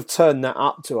seems to have turned that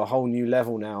up to a whole new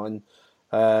level now. And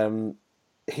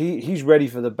he's ready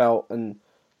for the belt. And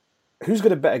who's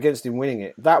going to bet against him winning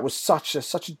it? That was such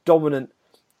a dominant,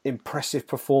 impressive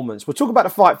performance. We'll talk about the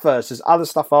fight first. There's other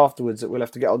stuff afterwards that we'll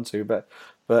have to get onto, but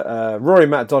Rory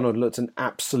McDonald looked an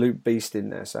absolute beast in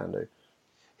there, Sandu.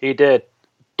 He did.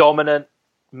 Dominant,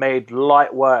 made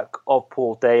light work of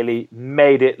Paul Daly,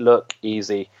 made it look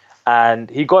easy, and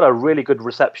he got a really good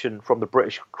reception from the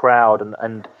British crowd,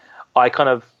 and I kind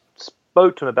of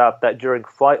spoke to him about that during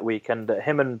fight week, and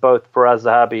him and both Faraz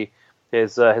Zahabi,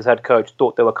 his head coach,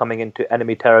 thought they were coming into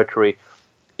enemy territory.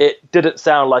 It didn't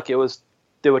sound like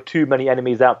there were too many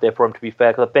enemies out there for him, to be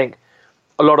fair, because I think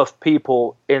a lot of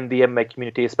people in the MMA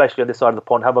community, especially on this side of the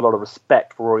pond, have a lot of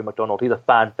respect for Rory McDonald. He's a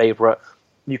fan favourite.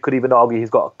 You could even argue he's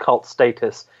got a cult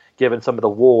status, given some of the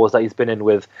wars that he's been in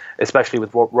with, especially with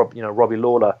Robbie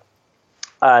Lawler.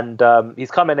 And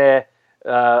he's come in here,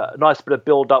 nice bit of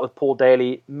build-up with Paul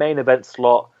Daly, main event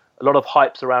slot, a lot of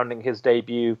hype surrounding his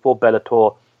debut for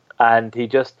Bellator, and he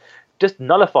just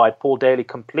nullified Paul Daly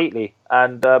completely.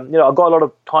 And, I've got a lot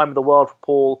of time in the world for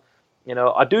Paul.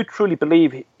 I do truly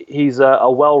believe he's a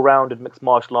well-rounded mixed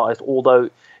martial artist,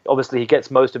 although obviously he gets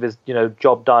most of his,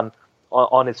 job done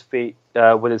on his feet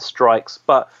with his strikes.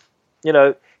 But,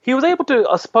 he was able to,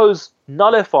 I suppose,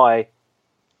 nullify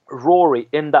Rory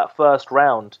in that first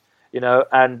round,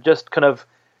 and just kind of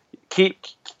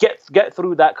get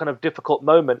through that kind of difficult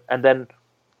moment.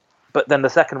 But then the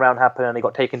second round happened and he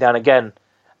got taken down again.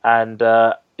 And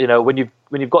when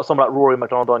you've got someone like Rory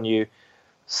McDonald on you,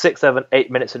 6, 7, 8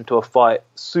 minutes into a fight,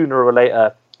 sooner or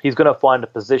later he's going to find a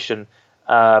position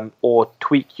or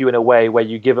tweak you in a way where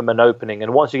you give him an opening.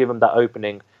 And once you give him that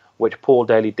opening, which Paul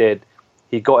Daly did,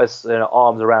 he got his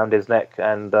arms around his neck,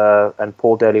 and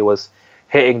Paul Daly was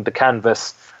hitting the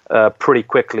canvas pretty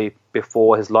quickly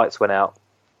before his lights went out.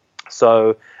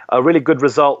 So a really good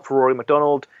result for Rory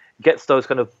McDonald. Gets those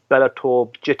kind of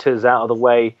Bellator jitters out of the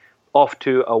way, off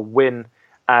to a win,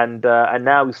 and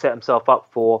now he's set himself up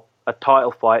for a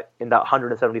title fight in that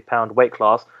 170-pound weight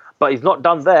class. But he's not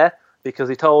done there, because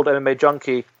he told MMA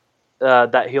Junkie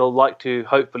that he'll like to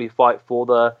hopefully fight for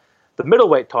the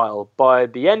middleweight title by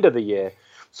the end of the year.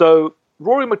 So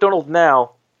Rory McDonald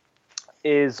now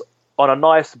is on a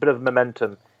nice bit of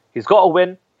momentum. He's got a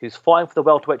win. He's fighting for the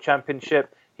welterweight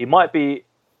championship. He might be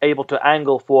able to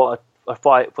angle for a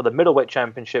fight for the middleweight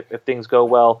championship if things go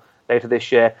well later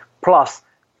this year. Plus,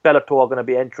 Bellator are going to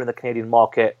be entering the Canadian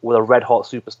market with a red-hot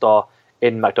superstar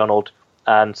in McDonald.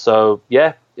 And so,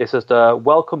 yeah, it's just a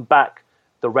welcome back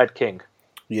the Red King.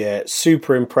 Yeah,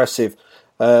 super impressive.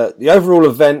 The overall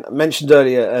event, I mentioned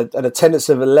earlier, an attendance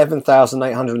of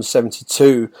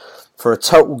 11,872 for a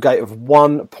total gate of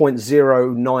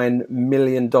 $1.09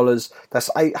 million. That's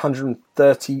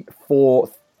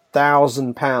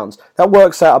 £834,000. That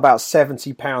works out about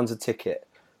 £70 a ticket,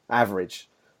 average.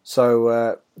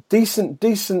 So decent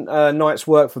night's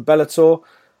work for Bellator.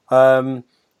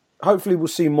 Hopefully we'll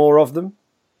see more of them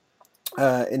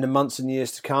in the months and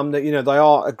years to come. That they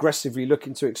are aggressively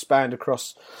looking to expand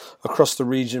across the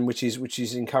region, which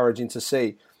is encouraging to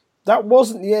see. That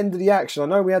wasn't the end of the action. I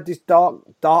know we had this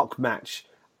dark match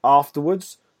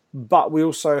afterwards, but we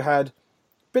also had a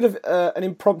bit of an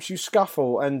impromptu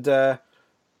scuffle, and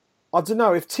I don't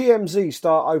know if TMZ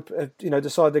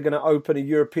decide they're going to open a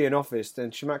European office, then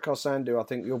Shamakar Sandhu, I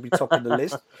think you'll be top of the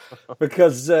list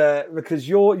because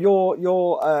you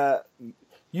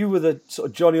were the sort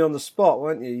of Johnny on the spot,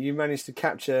 weren't you? You managed to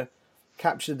capture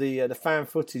the fan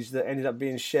footage that ended up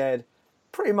being shared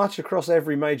pretty much across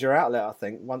every major outlet, I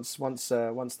think. Once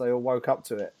they all woke up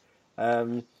to it,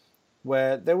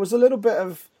 where there was a little bit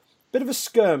of a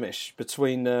skirmish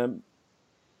between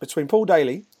Paul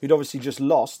Daly, who'd obviously just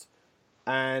lost,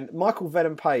 and Michael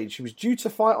Venom Page, who was due to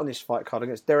fight on this fight card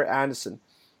against Derek Anderson,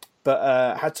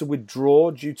 but had to withdraw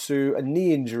due to a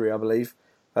knee injury, I believe,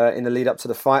 in the lead up to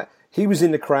the fight. He was in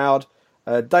the crowd.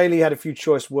 Daly had a few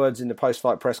choice words in the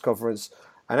post-fight press conference,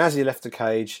 and as he left the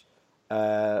cage,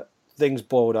 the things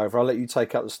boiled over. I'll let you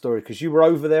take up the story because you were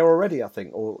over there already, I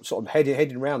think, or sort of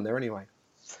heading round there anyway.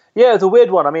 Yeah, it's a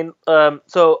weird one. I mean,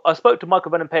 so I spoke to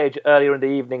Michael Venom Page earlier in the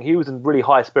evening. He was in really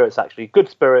high spirits, actually. Good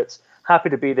spirits, happy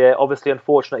to be there. Obviously,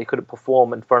 unfortunately, he couldn't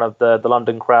perform in front of the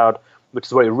London crowd, which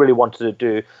is what he really wanted to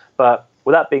do. But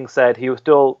with that being said, he was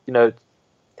still,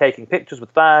 taking pictures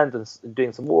with fans and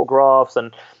doing some autographs.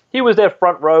 And he was there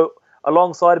front row.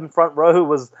 Alongside him front row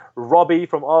was Robbie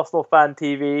from Arsenal Fan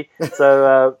TV.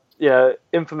 So,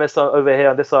 infamous over here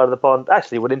on this side of the pond.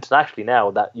 Actually, we're internationally now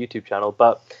with that YouTube channel.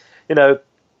 But,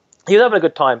 he was having a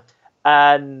good time,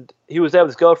 and he was there with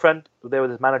his girlfriend, there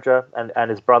with his manager and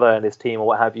his brother and his team or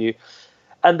what have you.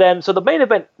 And then, so the main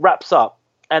event wraps up,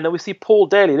 and then we see Paul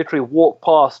Daly literally walk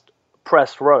past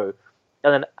press row,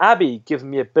 and then Abby gives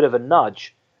me a bit of a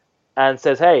nudge and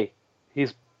says, hey,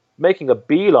 he's making a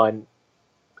beeline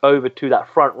over to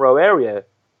that front row area.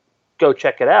 Go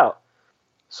check it out.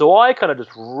 So I kind of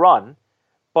just run.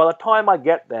 By the time I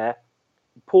get there,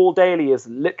 Paul Daly is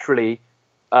literally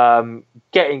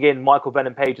getting in Michael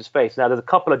Venom Page's face. Now, there's a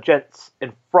couple of gents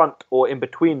in front or in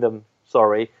between them,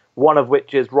 one of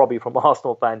which is Robbie from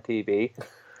Arsenal Fan TV.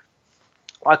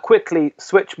 I quickly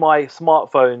switch my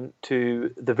smartphone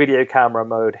to the video camera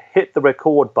mode, hit the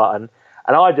record button,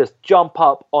 and I just jump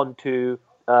up onto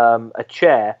a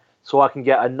chair so I can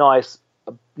get a nice,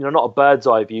 not a bird's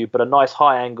eye view, but a nice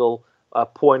high angle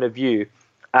point of view.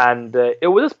 And it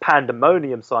was just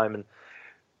pandemonium, Simon.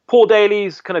 Paul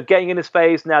Daly's kind of getting in his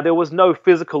face. Now, there was no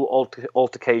physical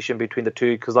altercation between the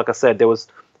two because, like I said, there was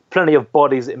plenty of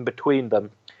bodies in between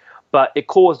them. But it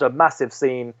caused a massive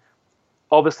scene.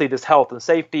 Obviously, there's health and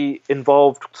safety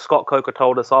involved. Scott Coker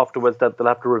told us afterwards that they'll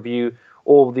have to review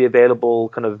all the available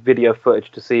kind of video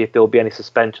footage to see if there will be any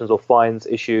suspensions or fines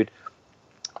issued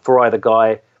for either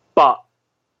guy. But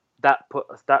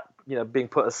being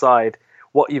put aside,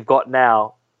 what you've got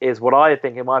now is what I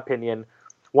think, in my opinion,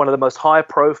 one of the most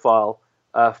high-profile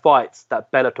fights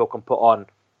that Bellator can put on.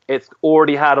 It's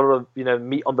already had a lot of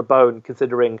meat on the bone,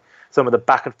 considering some of the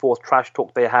back-and-forth trash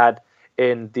talk they had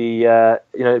in the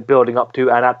building up to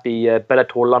and at the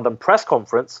Bellator London press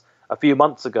conference a few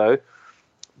months ago.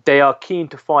 They are keen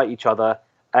to fight each other,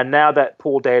 and now that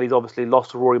Paul Daly's obviously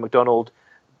lost to Rory McDonald,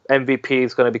 MVP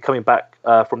is going to be coming back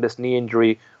from this knee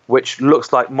injury, which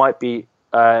looks like might be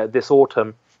this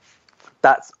autumn.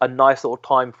 That's a nice little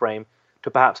time frame to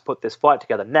perhaps put this fight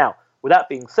together. Now, with that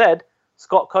being said,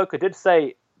 Scott Coker did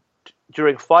say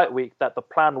during Fight Week that the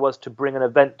plan was to bring an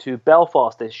event to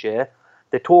Belfast this year.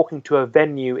 They're talking to a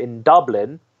venue in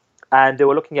Dublin, and they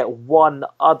were looking at one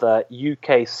other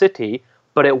UK city,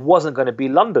 but it wasn't going to be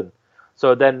London.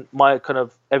 So then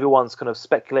everyone's kind of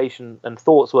speculation and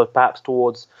thoughts were perhaps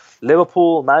towards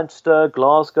Liverpool, Manchester,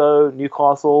 Glasgow,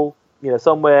 Newcastle,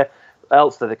 somewhere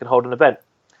else that they can hold an event.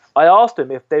 I asked him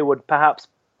if they would perhaps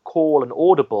call an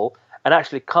audible and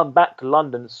actually come back to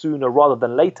London sooner rather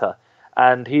than later.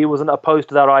 And he wasn't opposed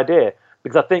to that idea.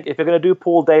 Because I think if you're going to do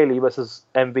Paul Daly versus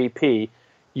MVP,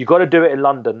 you got to do it in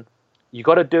London. You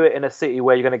got to do it in a city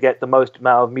where you're going to get the most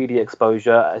amount of media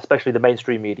exposure, especially the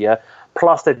mainstream media.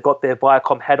 Plus, they've got their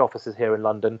Viacom head offices here in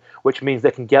London, which means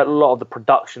they can get a lot of the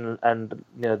production and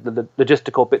the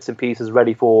logistical bits and pieces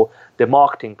ready for their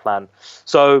marketing plan.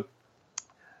 So,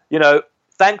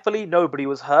 thankfully, nobody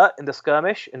was hurt in the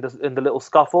skirmish, in the little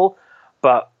scuffle,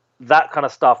 but that kind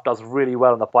of stuff does really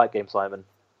well in the fight game, Simon.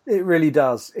 It really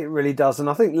does. It really does, and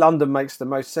I think London makes the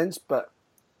most sense. But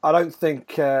I don't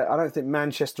think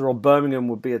Manchester or Birmingham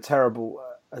would be a terrible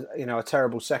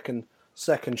second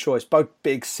choice. Both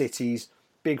big cities,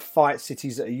 big fight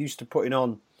cities that are used to putting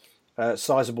on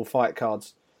sizable fight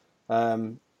cards.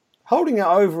 Holding it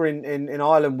over in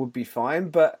Ireland would be fine,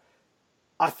 but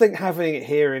I think having it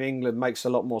here in England makes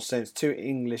a lot more sense. Two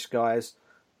English guys.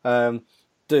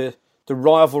 The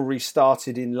rivalry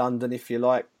started in London, if you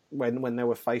like, when they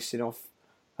were facing off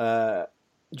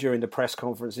during the press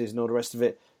conferences and all the rest of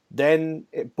it. Then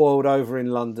it boiled over in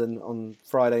London on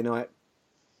Friday night.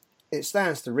 It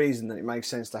stands to reason that it makes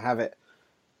sense to have it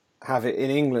in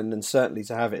England and certainly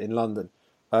to have it in London.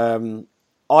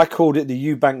 I called it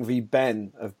the Eubank v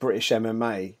Ben of British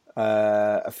MMA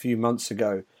a few months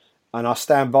ago. And I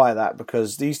stand by that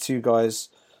because these two guys,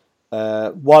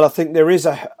 while I think there is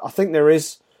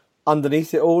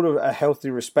underneath it all a healthy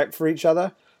respect for each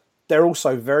other, they're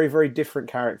also very, very different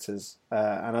characters.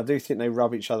 And I do think they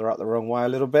rub each other up the wrong way a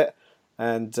little bit.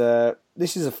 And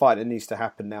this is a fight that needs to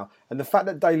happen now. And the fact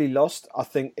that Daly lost, I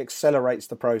think, accelerates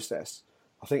the process.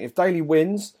 I think if Daly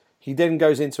wins, he then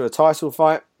goes into a title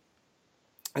fight.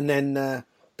 And then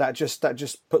that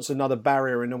just puts another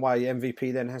barrier in the way.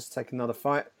 MVP then has to take another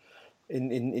fight in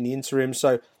the interim.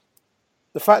 So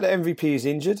the fact that MVP is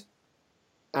injured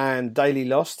and Daly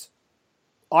lost,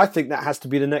 I think that has to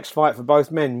be the next fight for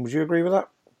both men. Would you agree with that?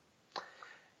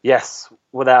 Yes,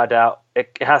 without a doubt,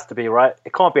 it has to be, right.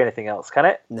 It can't be anything else, can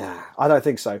it? Nah, I don't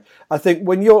think so. I think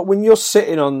when you're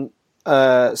sitting on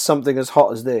something as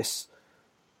hot as this,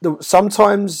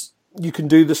 sometimes you can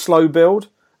do the slow build,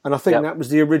 and I think that was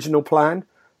the original plan.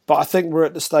 But I think we're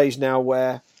at the stage now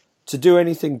where to do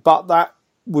anything but that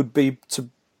would be to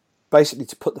basically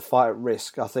to put the fight at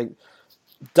risk. I think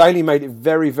Daly made it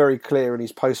very, very clear in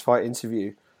his post-fight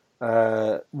interview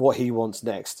what he wants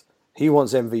next. He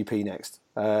wants MVP next.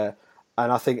 And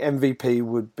I think MVP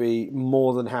would be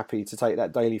more than happy to take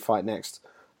that Daly fight next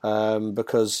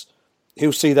because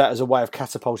he'll see that as a way of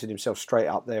catapulting himself straight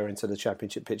up there into the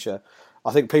championship picture.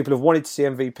 I think people have wanted to see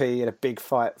MVP in a big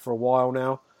fight for a while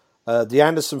now. The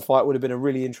Anderson fight would have been a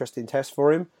really interesting test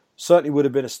for him. Certainly would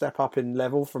have been a step up in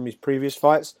level from his previous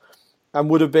fights and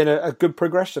would have been a good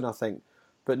progression, I think.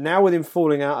 But now with him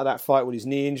falling out of that fight with his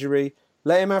knee injury,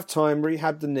 let him have time,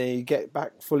 rehab the knee, get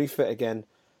back fully fit again.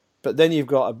 But then you've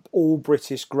got an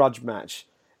all-British grudge match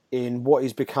in what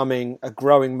is becoming a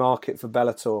growing market for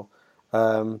Bellator.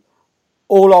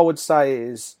 All I would say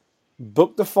is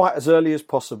book the fight as early as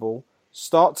possible,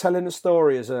 start telling the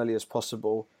story as early as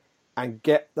possible, and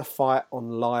get the fight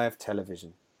on live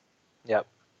television. Yep.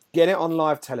 Get it on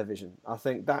live television. I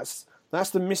think that's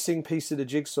the missing piece of the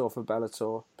jigsaw for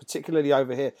Bellator, particularly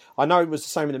over here. I know it was the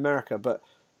same in America, but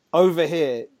over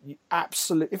here, you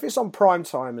absolutely, if it's on prime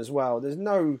time as well, there's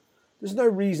no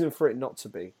reason for it not to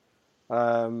be.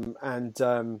 For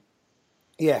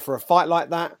a fight like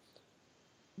that,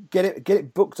 get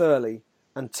it booked early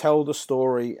and tell the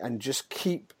story and just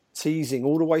keep teasing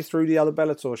all the way through the other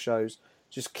Bellator shows.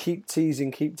 Just keep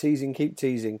teasing.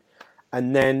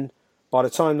 And then by the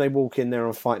time they walk in there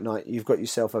on fight night, you've got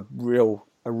yourself a real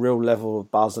level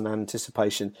of buzz and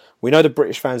anticipation. We know the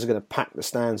British fans are going to pack the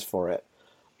stands for it.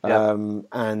 Yep.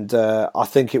 I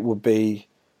think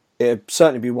it'd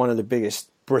certainly be one of the biggest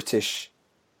British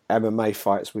MMA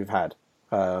fights we've had.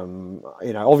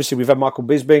 Obviously we've had Michael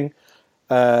Bisping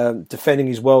defending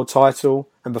his world title,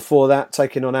 and before that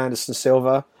taking on Anderson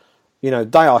Silva. They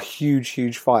are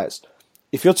huge fights.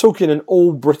 If you're talking an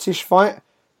all-British fight,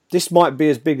 this might be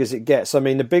as big as it gets. I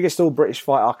mean, the biggest all-British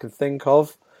fight I can think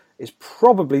of is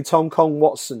probably Tom Kong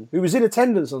Watson, who was in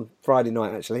attendance on Friday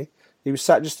night, actually. He was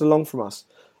sat just along from us.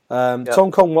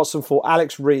 Tom Kong Watson fought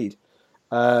Alex Reed.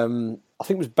 I think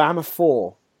it was Bama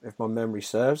 4, if my memory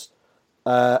serves.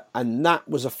 And that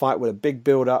was a fight with a big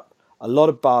build-up, a lot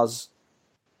of buzz,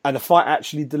 and the fight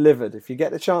actually delivered. If you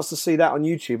get the chance to see that on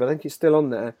YouTube, I think it's still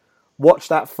on there. Watch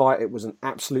that fight. It was an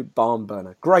absolute barn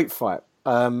burner. Great fight.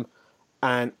 And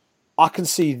I can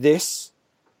see this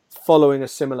following a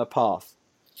similar path.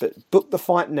 But book the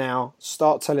fight now,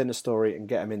 start telling the story, and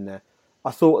get them in there.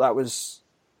 I thought that was...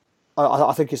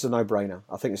 I think it's a no-brainer.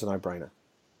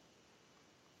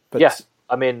 But yes,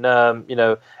 I mean,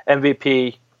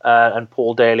 MVP and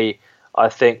Paul Daly, I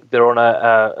think they're on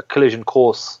a collision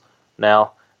course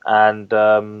now. And,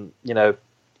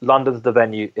 London's the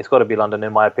venue. It's got to be London,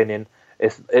 in my opinion.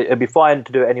 It'd be fine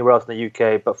to do it anywhere else in the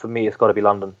UK, but for me, it's got to be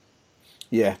London.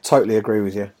 Yeah, totally agree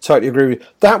with you.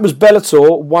 That was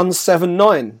Bellator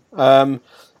 179. We're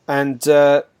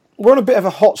on a bit of a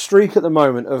hot streak at the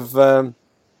moment of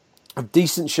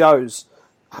decent shows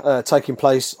taking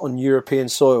place on European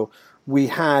soil. We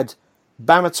had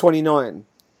Bama 29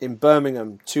 in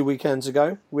Birmingham 2 weekends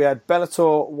ago. We had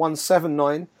Bellator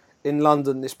 179 in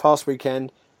London this past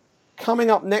weekend.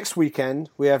 Coming up next weekend,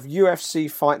 we have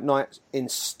UFC Fight Night in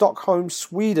Stockholm,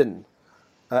 Sweden.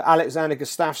 Alexander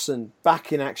Gustafsson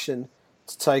back in action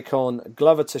to take on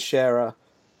Glover Teixeira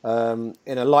in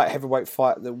a light heavyweight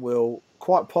fight that will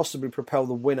quite possibly propel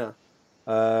the winner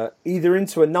either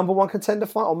into a number one contender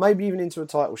fight or maybe even into a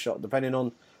title shot, depending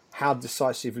on how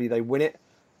decisively they win it.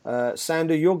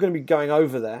 Sander, you're going to be going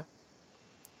over there.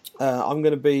 I'm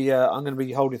going to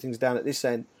be holding things down at this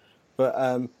end,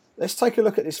 but let's take a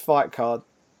look at this fight card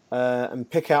and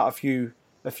pick out a few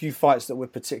fights that we're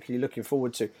particularly looking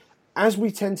forward to. As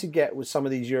we tend to get with some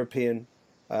of these European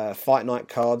fight night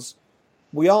cards,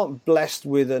 we aren't blessed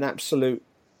with an absolute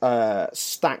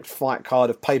stacked fight card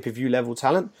of pay-per-view level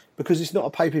talent because it's not a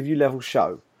pay-per-view level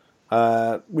show.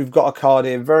 We've got a card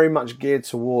here very much geared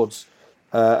towards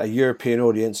a European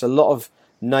audience. A lot of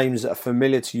names that are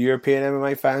familiar to European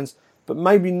MMA fans, but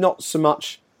maybe not so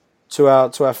much to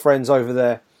our friends over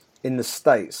there in the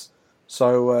States.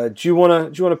 So do you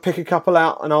want to pick a couple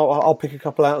out, and I'll pick a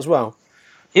couple out as well?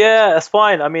 Yeah, that's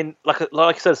fine. I mean, like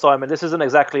you said, Simon, this isn't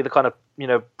exactly the kind of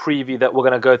preview that we're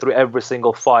going to go through every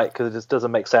single fight because it just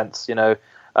doesn't make sense.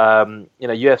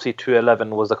 UFC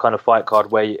 211 was the kind of fight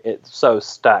card where it's so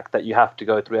stacked that you have to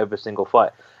go through every single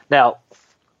fight. Now,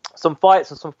 some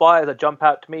fights and some fighters that jump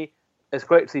out to me. It's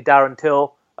great to see Darren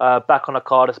Till back on a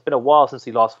card. It's been a while since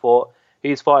he last fought.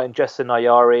 He's fighting Jessin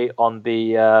Ayari on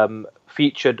the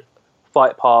featured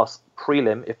Fight Pass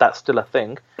prelim, if that's still a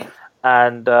thing.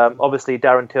 And obviously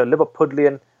Darren Till,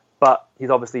 Liverpudlian, but he's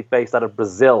obviously based out of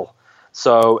Brazil.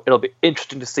 So it'll be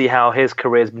interesting to see how his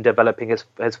career has been developing,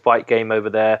 his fight game over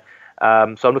there.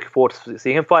 So I'm looking forward to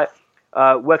seeing him fight.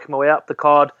 Working my way up the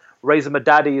card, Reza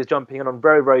Madadi is jumping in on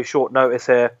very, very short notice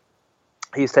here.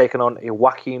 He's taken on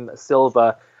Joaquim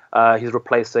Silva. He's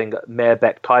replacing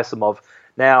Mairbek Taisimov.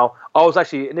 Now, I was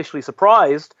actually initially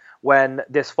surprised when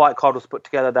this fight card was put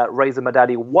together that Reza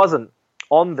Madadi wasn't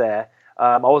on there.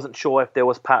 I wasn't sure if there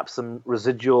was perhaps some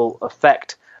residual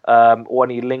effect or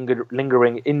any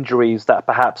lingering injuries that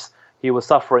perhaps he was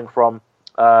suffering from.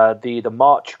 The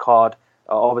March card,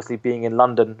 obviously being in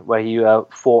London, where he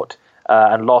fought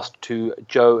and lost to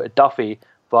Joe Duffy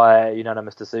by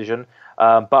unanimous decision.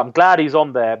 But I'm glad he's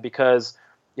on there because,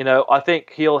 I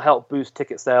think he'll help boost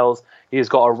ticket sales. He's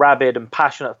got a rabid and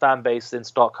passionate fan base in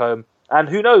Stockholm. And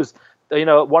who knows,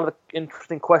 one of the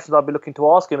interesting questions I'll be looking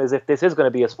to ask him is if this is going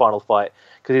to be his final fight,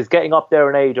 because he's getting up there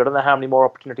in age. I don't know how many more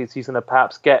opportunities he's going to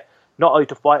perhaps get, not only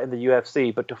to fight in the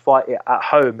UFC, but to fight it at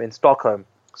home in Stockholm.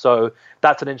 So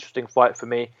that's an interesting fight for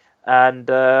me. And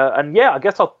yeah, I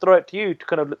guess I'll throw it to you to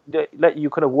kind of let you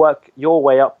kind of work your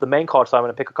way up the main card, Simon,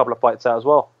 and pick a couple of fights out as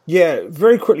well. Yeah,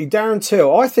 very quickly, Darren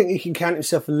Till. I think he can count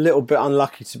himself a little bit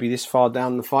unlucky to be this far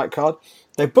down the fight card.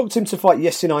 They booked him to fight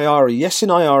Jessin Ayari. Jessin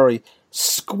Ayari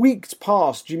squeaked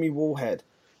past Jimmy Wallhead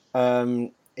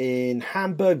in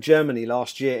Hamburg, Germany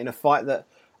last year in a fight that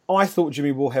I thought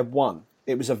Jimmy Wallhead won.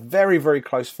 It was a very, very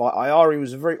close fight. Ayari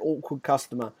was a very awkward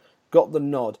customer, got the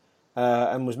nod,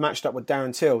 and was matched up with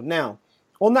Darren Till. Now,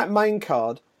 on that main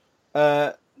card,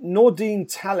 Nordine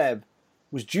Taleb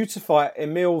was due to fight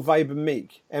Emil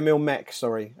Mech, and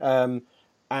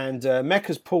Mech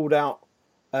has pulled out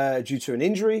due to an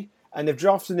injury, and they've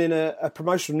drafted in a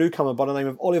promotional newcomer by the name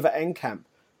of Oliver Enkamp.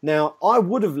 Now, I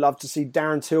would have loved to see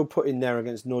Darren Till put in there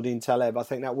against Nordine Taleb. I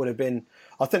think that would have been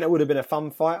a fun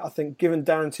fight. I think given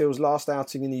Darren Till's last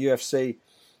outing in the UFC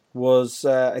was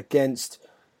against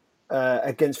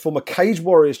former Cage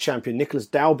Warriors champion Nicholas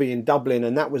Dalby in Dublin,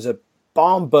 and that was a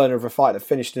barn burner of a fight that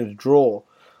finished in a draw.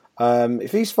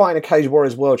 If he's fighting a Cage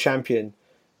Warriors world champion,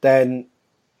 then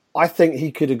I think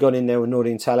he could have gone in there with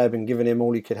Nordine Taleb and given him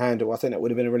all he could handle. I think that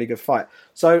would have been a really good fight.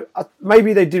 So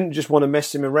maybe they didn't just want to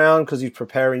mess him around because he's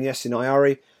preparing Jessin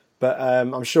Ayari, but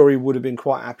I'm sure he would have been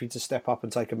quite happy to step up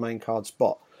and take a main card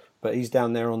spot. But he's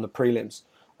down there on the prelims.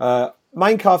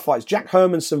 Main card fights, Jack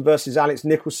Hermanson versus Alex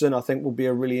Nicholson, I think will be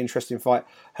a really interesting fight.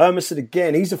 Hermanson,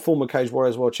 again, he's a former Cage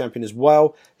Warriors world champion as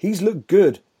well. He's looked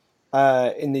good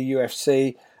in the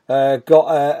UFC. Got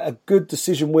a good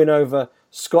decision win over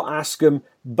Scott Askham,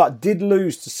 but did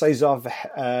lose to Cesar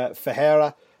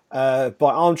Ferreira by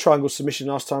arm triangle submission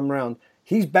last time around.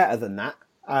 He's better than that.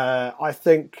 I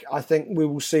think we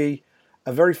will see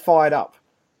a very fired up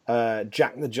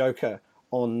Jack the Joker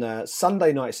on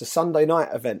Sunday night. It's a Sunday night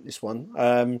event, this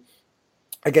one,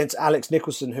 against Alex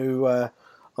Nicholson, who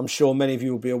I'm sure many of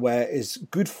you will be aware is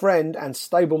good friend and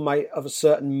stablemate of a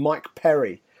certain Mike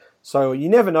Perry. So you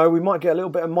never know, we might get a little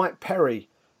bit of Mike Perry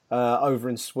over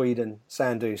in Sweden,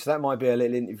 Sandu. So that might be a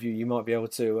little interview you might be able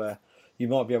to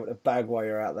bag while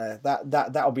you're out there.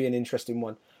 That'll be an interesting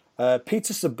one.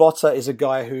 Peter Sabota is a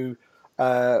guy who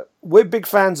we're big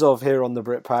fans of here on the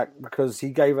Britpack because he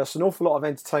gave us an awful lot of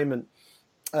entertainment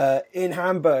in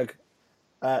Hamburg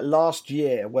last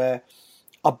year, where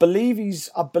I believe he's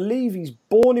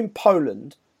born in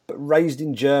Poland but raised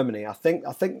in Germany. I think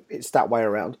it's that way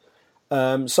around.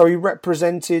 So he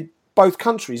represented both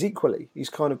countries equally. He's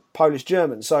kind of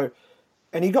Polish-German. So,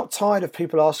 and he got tired of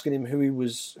people asking him who he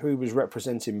was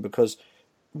representing, because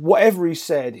whatever he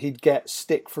said, he'd get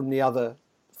stick from the other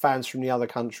fans from the other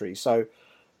country. So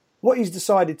what he's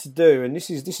decided to do, and this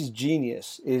is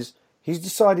genius, is he's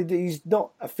decided that he's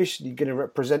not officially going to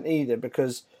represent either,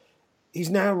 because he's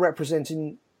now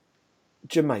representing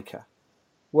Jamaica.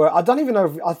 Where I don't even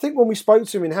know, I think when we spoke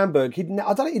to him in Hamburg,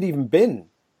 I don't think he'd even been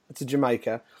to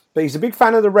Jamaica, but he's a big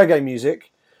fan of the reggae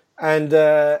music,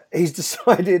 and he's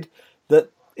decided that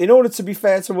in order to be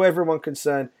fair to everyone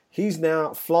concerned, he's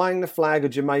now flying the flag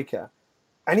of Jamaica.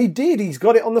 And he did. He's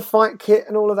got it on the fight kit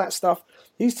and all of that stuff.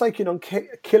 He's taking on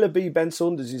Killer B. Ben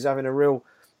Saunders. He's having a real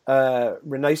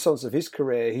renaissance of his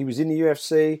career. He was in the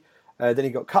UFC. Then he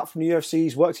got cut from the UFC.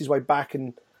 He's worked his way back.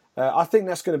 And I think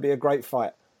that's going to be a great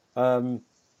fight.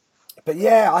 But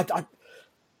yeah,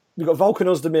 we've got Volkan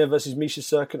Ozdemir versus Misha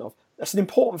Serkinov. That's an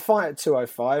important fight at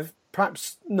 205.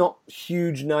 Perhaps not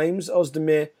huge names.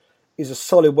 Ozdemir is a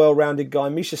solid, well-rounded guy.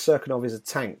 Misha Serkinov is a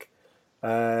tank.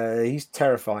 He's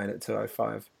terrifying at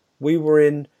 205. We were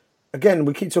in, again,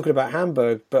 we keep talking about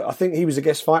Hamburg, but I think he was a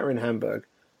guest fighter in Hamburg.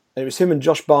 It was him and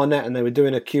Josh Barnett, and they were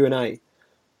doing a Q&A.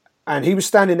 And he was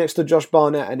standing next to Josh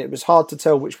Barnett, and it was hard to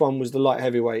tell which one was the light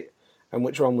heavyweight and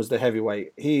which one was the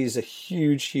heavyweight. He is a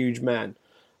huge, huge man.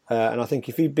 And I think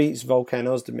if he beats Volkan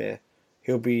Ozdemir,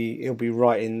 he'll be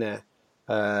right in there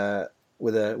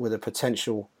with a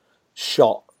potential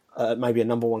shot, maybe a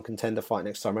number one contender fight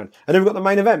next time around. And then we've got the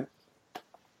main event,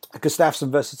 Gustafsson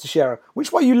versus Teixeira.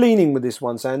 Which way are you leaning with this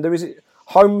one, Sander? Is it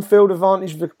home field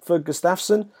advantage for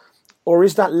Gustafsson, or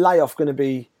is that layoff going to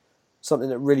be something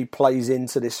that really plays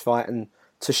into this fight? And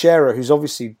Teixeira, who's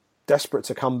obviously desperate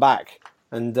to come back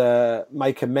and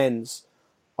make amends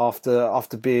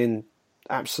after being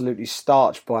absolutely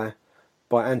starched by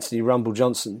Anthony Rumble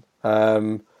Johnson.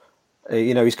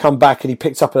 He's come back and he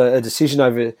picked up a decision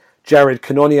over Jared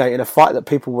Cannonier in a fight that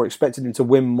people were expecting him to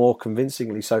win more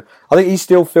convincingly. So I think he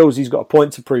still feels he's got a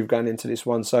point to prove going into this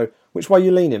one. So which way are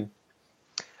you leaning?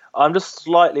 I'm just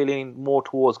slightly leaning more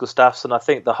towards Gustafsson. I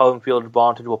think the home field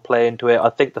advantage will play into it. I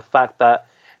think the fact that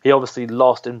he obviously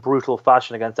lost in brutal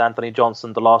fashion against Anthony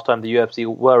Johnson the last time the UFC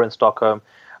were in Stockholm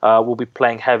will be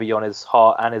playing heavy on his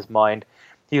heart and his mind.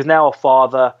 He's now a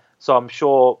father, so I'm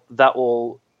sure that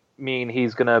will mean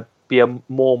he's going to be a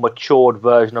more matured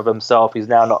version of himself. He's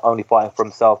now not only fighting for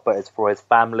himself, but it's for his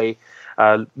family.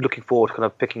 Looking forward to kind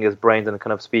of picking his brains and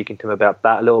kind of speaking to him about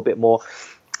that a little bit more.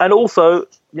 And also,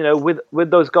 with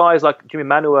those guys like Jimmy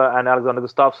Manuwa and Alexander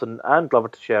Gustafsson and Glover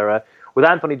Teixeira, with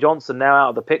Anthony Johnson now out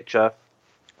of the picture,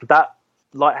 that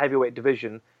light heavyweight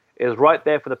division is right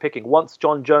there for the picking. Once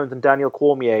John Jones and Daniel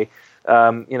Cormier,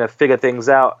 figure things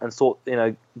out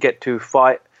and get to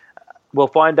fight, we'll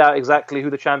find out exactly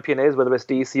who the champion is, whether it's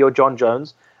DC or John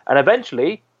Jones, and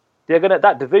eventually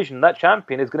that division, that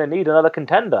champion, is going to need another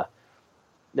contender.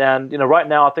 And right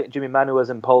now, I think Jimmy Manuwa is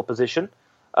in pole position.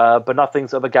 But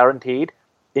nothing's ever guaranteed.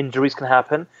 Injuries can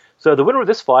happen. So the winner of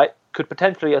this fight could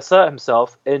potentially assert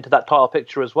himself into that title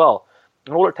picture as well.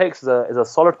 And all it takes is a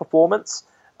solid performance,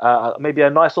 maybe a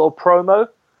nice little promo,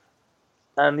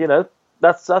 and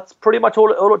that's pretty much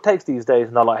all it takes these days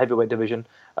in the light heavyweight division.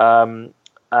 And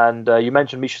you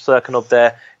mentioned Misha Serkinov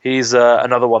there. He's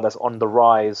another one that's on the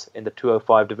rise in the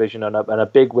 205 division, and a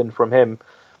big win from him.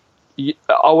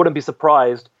 I wouldn't be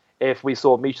surprised if we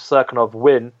saw Misha Serkinov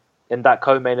win in that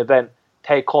co-main event,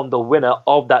 take on the winner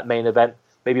of that main event,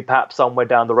 maybe perhaps somewhere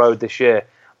down the road this year.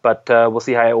 But we'll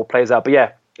see how it all plays out. But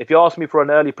yeah, if you ask me for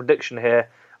an early prediction here,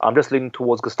 I'm just leaning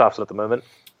towards Gustafsson at the moment.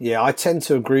 Yeah, I tend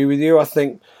to agree with you. I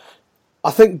think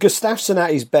Gustafsson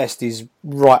at his best is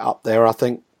right up there. I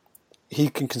think he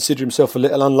can consider himself a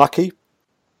little unlucky.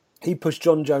 He pushed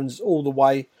John Jones all the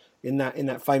way in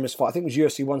that famous fight. I think it was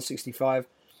UFC 165.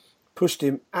 Pushed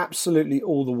him absolutely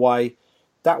all the way.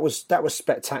 That was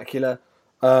spectacular,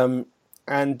 and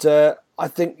I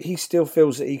think he still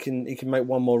feels that he can make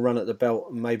one more run at the belt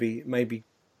and maybe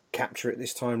capture it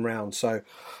this time round. So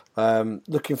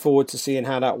looking forward to seeing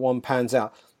how that one pans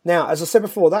out. Now, as I said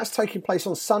before, that's taking place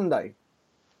on Sunday.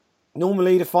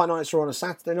 Normally the fight nights are on a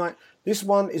Saturday night. This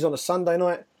one is on a Sunday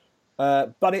night,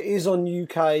 but it is on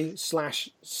UK/CET,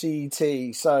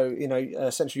 so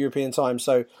Central European time.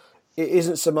 So it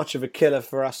isn't so much of a killer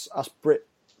for us Brit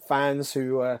fans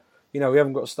who, we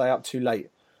haven't got to stay up too late.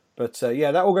 But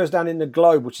that all goes down in the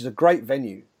Globe, which is a great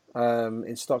venue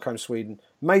in Stockholm, Sweden,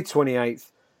 May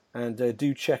 28th. And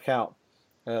do check out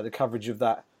the coverage of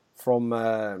that from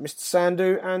Mr.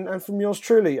 Sandu and from yours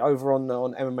truly over on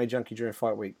MMA Junkie during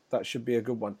Fight Week. That should be a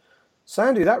good one.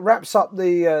 Sandu, that wraps up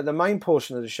the main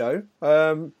portion of the show.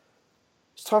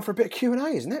 It's time for a bit of Q&A,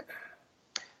 isn't it?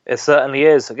 It certainly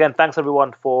is. Again, thanks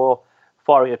everyone for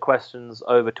firing your questions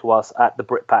over to us at the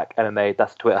BritPack MMA.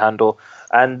 That's the Twitter handle.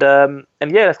 And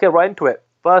let's get right into it.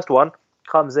 First one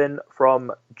comes in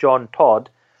from John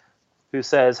Todd, who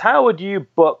says, how would you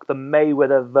book the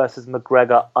Mayweather versus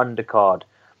McGregor undercard?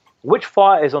 Which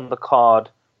fight is on the card?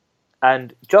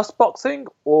 And just boxing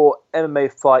or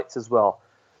MMA fights as well?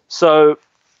 So,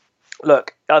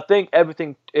 look, I think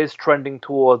everything is trending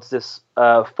towards this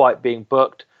fight being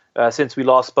booked. Since we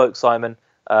last spoke, Simon,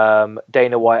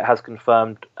 Dana White has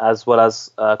confirmed, as well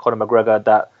as Conor McGregor,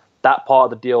 that part of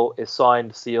the deal is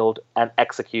signed, sealed, and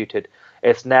executed.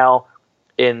 It's now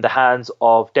in the hands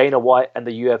of Dana White and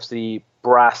the UFC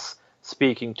brass,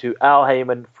 speaking to Al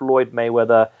Heyman, Floyd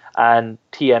Mayweather, and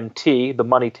TMT, the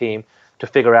money team, to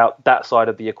figure out that side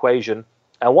of the equation.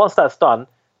 And once that's done,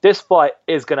 this fight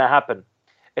is going to happen.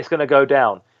 It's going to go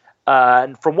down.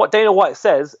 And from what Dana White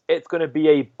says, it's going to be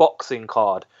a boxing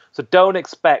card. So don't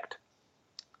expect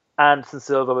Anderson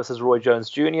Silva versus Roy Jones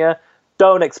Jr.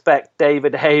 Don't expect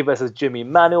David Haye versus Jimmy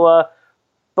Manuwa.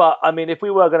 But, I mean, if we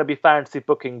were going to be fantasy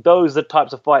booking, those are the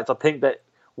types of fights I think that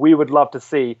we would love to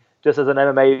see, just as an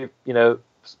MMA,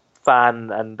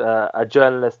 fan and a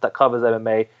journalist that covers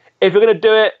MMA. If you're going to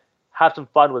do it, have some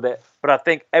fun with it. But I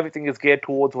think everything is geared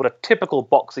towards what a typical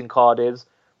boxing card is,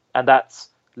 and that's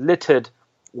littered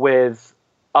with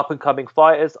up-and-coming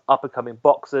fighters, up-and-coming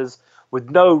boxers, with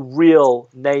no real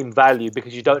name value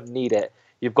because you don't need it.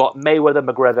 You've got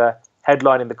Mayweather-McGregor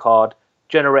headlining the card,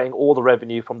 generating all the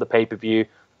revenue from the pay-per-view,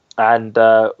 and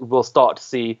we'll start to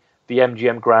see the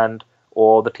MGM Grand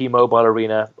or the T-Mobile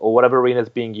Arena or whatever arena is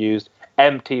being used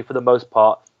empty for the most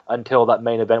part until that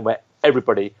main event where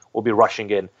everybody will be rushing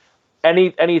in.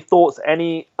 Any thoughts,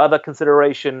 any other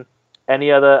consideration,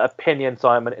 any other opinion,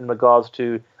 Simon, in regards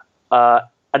to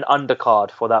an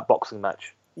undercard for that boxing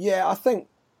match? Yeah, I think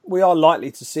we are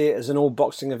likely to see it as an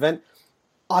all-boxing event.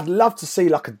 I'd love to see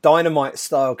like a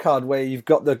Dynamite-style card where you've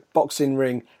got the boxing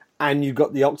ring and you've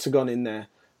got the octagon in there,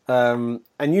 and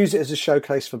use it as a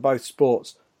showcase for both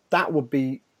sports. That would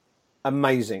be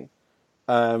amazing.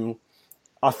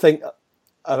 I think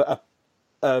a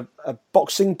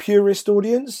boxing purist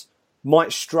audience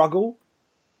might struggle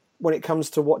when it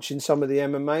comes to watching some of the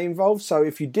MMA involved. So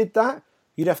if you did that,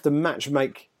 you'd have to match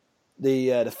make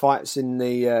the fights in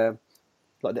the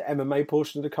MMA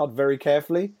portion of the card very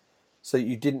carefully, so that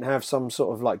you didn't have some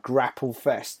sort of like grapple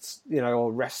fests,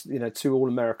 or two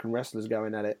all-American wrestlers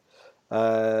going at it.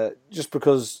 Just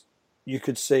because you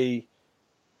could see,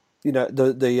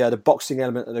 the boxing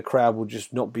element of the crowd will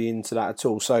just not be into that at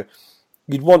all. So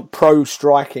you'd want pro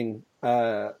striking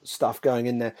stuff going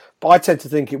in there. But I tend to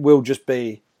think it will just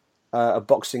be a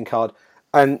boxing card.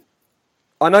 And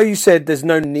I know you said there's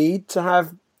no need to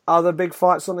have other big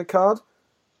fights on the card.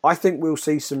 I think we'll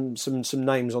see some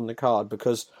names on the card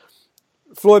because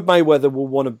Floyd Mayweather will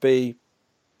want to be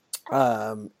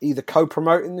either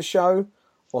co-promoting the show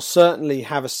or certainly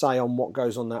have a say on what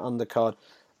goes on that undercard.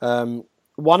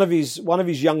 One of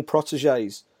his young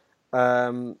proteges,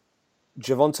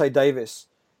 Gervonta Davis,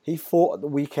 he fought at the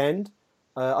weekend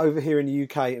over here in the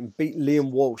UK and beat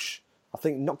Liam Walsh. I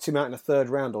think knocked him out in the third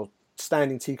round or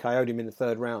standing TKO'd him in the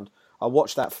third round. I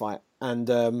watched that fight and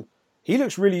he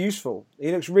looks really useful.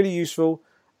 And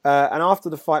after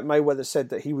the fight, Mayweather said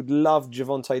that he would love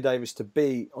Gervonta Davis to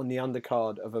be on the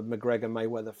undercard of a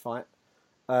McGregor-Mayweather fight.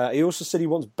 He also said he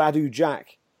wants Badu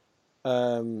Jack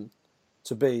to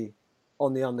be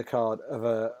on the undercard of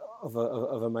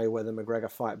a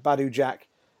Mayweather-McGregor fight. Badu Jack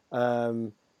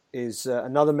is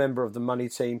another member of the Money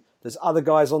team. There's other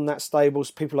guys on that stable,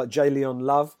 people like J. Leon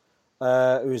Love,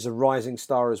 who is a rising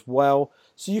star as well.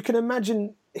 So you can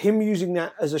imagine him using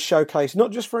that as a showcase,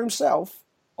 not just for himself.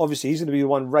 Obviously, he's going to be the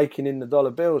one raking in the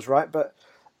dollar bills, right? But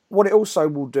what it also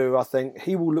will do, I think,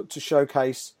 he will look to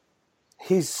showcase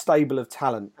his stable of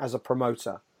talent as a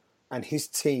promoter and his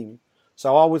team.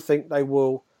 So I would think they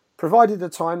will, provided the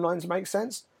timelines make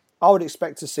sense, I would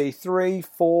expect to see 3,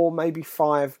 4, maybe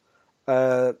 5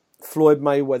 Floyd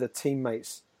Mayweather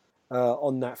teammates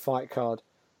on that fight card.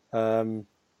 And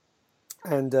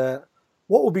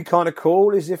what would be kind of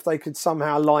cool is if they could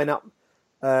somehow line up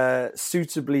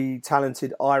suitably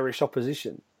talented Irish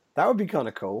opposition. That would be kind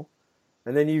of cool.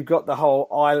 And then you've got the whole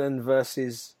Ireland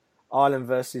versus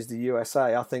the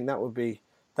USA. I think that would be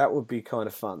kind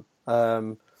of fun.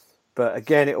 But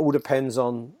again, it all depends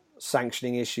on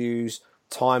sanctioning issues,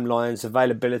 timelines,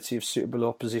 availability of suitable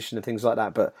opposition and things like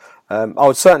that. But I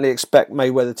would certainly expect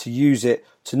Mayweather to use it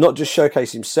to not just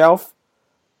showcase himself,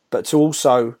 but to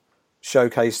also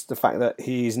showcase the fact that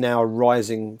he is now a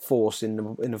rising force in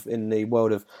the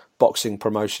world of boxing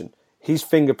promotion. His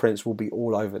fingerprints will be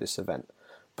all over this event.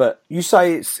 But you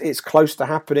say it's close to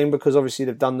happening because obviously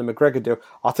they've done the McGregor deal.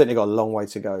 I think they've got a long way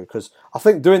to go because I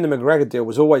think doing the McGregor deal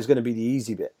was always going to be the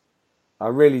easy bit. I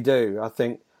really do. I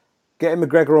think getting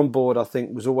McGregor on board, I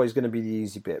think, was always going to be the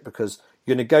easy bit because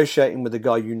you're negotiating with a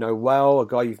guy you know well, a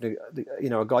guy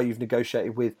you've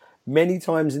negotiated with many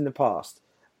times in the past,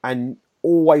 and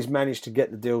always managed to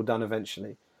get the deal done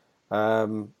eventually.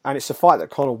 And it's a fight that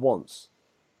Conor wants.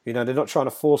 They're not trying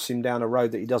to force him down a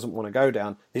road that he doesn't want to go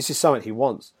down. This is something he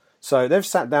wants. So they've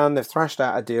sat down, they've thrashed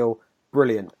out a deal,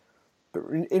 brilliant. But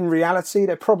in reality,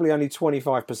 they're probably only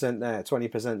 25% there,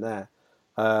 20% there.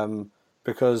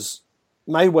 Because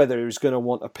Mayweather is going to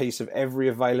want a piece of every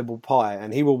available pie,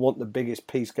 and he will want the biggest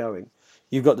piece going.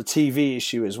 You've got the TV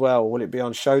issue as well. Will it be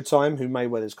on Showtime, who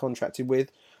Mayweather's contracted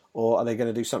with, or are they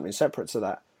going to do something separate to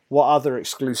that? What other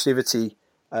exclusivity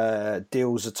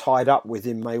deals are tied up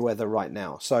within Mayweather right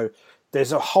now. So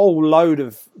there's a whole load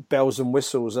of bells and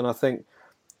whistles, and I think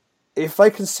if they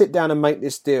can sit down and make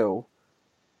this deal,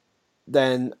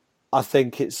 then I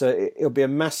think it'll be a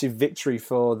massive victory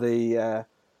for the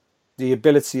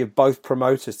ability of both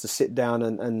promoters to sit down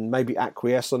and maybe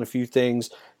acquiesce on a few things,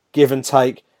 give and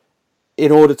take,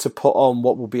 in order to put on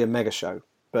what will be a mega show.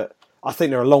 But I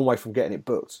think they're a long way from getting it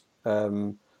booked.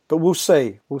 But we'll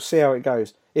see. We'll see how it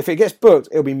goes. If it gets booked,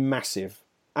 it'll be massive.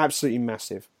 Absolutely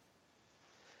massive.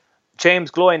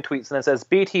 James Gloyn tweets and says,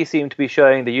 BT seem to be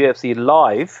showing the UFC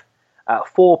live at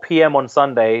 4 p.m. on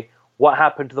Sunday. What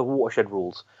happened to the watershed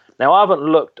rules? Now, I haven't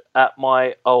looked at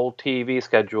my old TV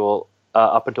schedule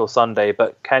up until Sunday,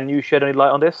 but can you shed any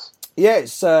light on this? Yeah,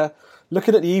 it's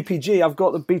looking at the EPG. I've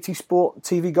got the BT Sport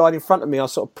TV guide in front of me. I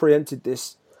sort of preempted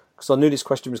this because I knew this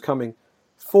question was coming.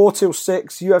 4 till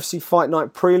 6, UFC Fight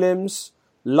Night prelims,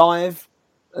 live,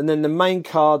 and then the main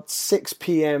card, 6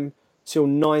 p.m. till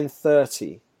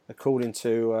 9:30, according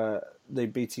to the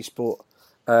BT Sport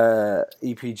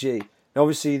EPG. Now,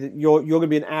 obviously, you're going to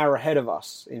be an hour ahead of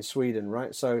us in Sweden,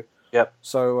 right? So, yep.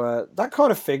 So that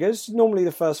kind of figures. Normally,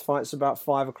 the first fight's about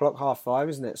 5 o'clock, 5:30,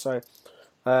 isn't it? So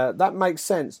that makes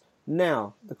sense.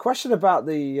 Now, the question about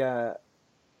the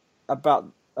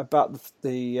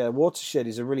watershed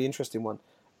is a really interesting one,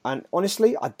 and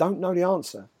honestly, I don't know the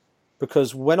answer,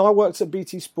 because when I worked at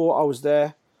BT Sport, I was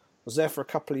there for a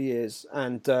couple of years,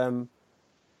 and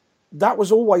that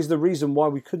was always the reason why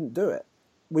we couldn't do it.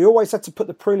 We always had to put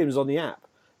the prelims on the app.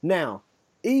 Now,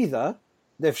 either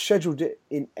they've scheduled it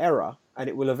in error and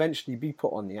it will eventually be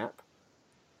put on the app,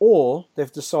 or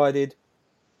they've decided,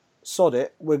 sod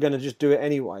it, we're going to just do it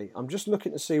anyway. I'm just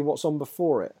looking to see what's on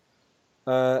before it.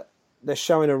 They're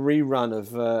showing a rerun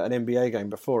of an NBA game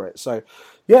before it. So,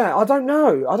 yeah, I don't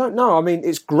know. I mean,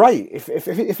 it's great. If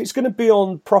it's going to be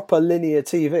on proper linear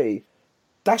TV,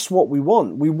 that's what we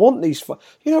want. We want these...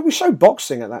 we show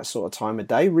boxing at that sort of time of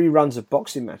day, reruns of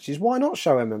boxing matches. Why not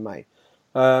show MMA?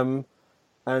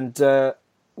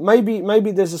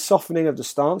 Maybe there's a softening of the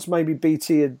stance. Maybe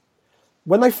BT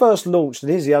when they first launched,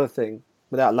 and here's the other thing,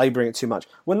 without labouring it too much,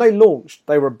 when they launched,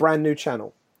 they were a brand new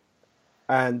channel.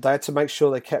 And they had to make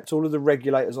sure they kept all of the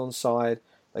regulators on side.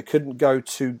 They couldn't go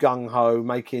too gung-ho,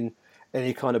 making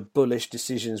any kind of bullish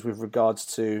decisions with regards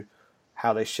to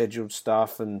how they scheduled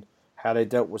stuff and how they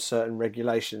dealt with certain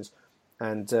regulations.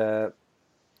 And, the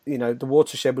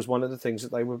watershed was one of the things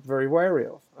that they were very wary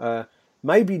of.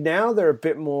 Maybe now they're a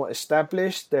bit more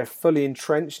established. They're fully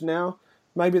entrenched now.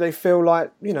 Maybe they feel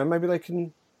like, maybe they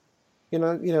can,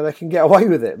 they can get away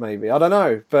with it, maybe. I don't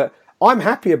know. But I'm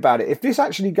happy about it. If this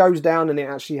actually goes down and it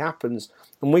actually happens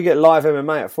and we get live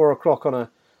MMA at 4 o'clock on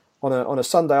a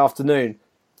Sunday afternoon,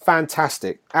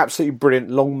 fantastic. Absolutely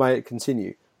brilliant. Long may it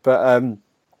continue. But,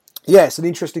 yeah, it's an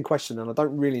interesting question, and I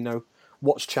don't really know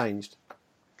what's changed.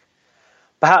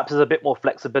 Perhaps there's a bit more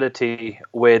flexibility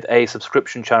with a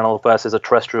subscription channel versus a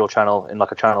terrestrial channel in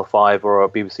like a Channel 5 or a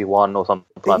BBC One or something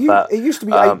like that. It used to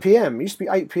be 8 p.m. It used to be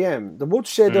 8 p.m. The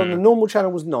watershed on the normal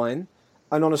channel was 9,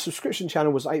 and on a subscription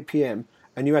channel was 8 p.m,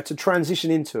 and you had to transition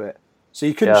into it. So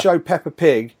you couldn't show Peppa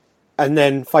Pig and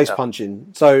then face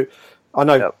punching. So I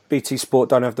know BT Sport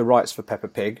don't have the rights for Peppa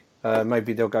Pig.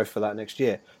 Maybe they'll go for that next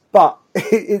year. But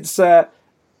it's,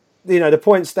 the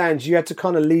point stands, you had to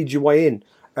kind of lead your way in.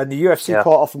 And the UFC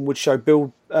quite often would show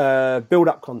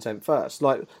build-up content first,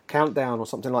 like Countdown or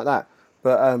something like that.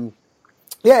 But,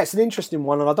 it's an interesting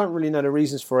one, and I don't really know the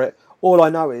reasons for it. All I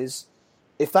know is,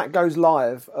 if that goes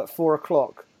live at 4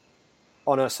 o'clock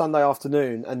on a Sunday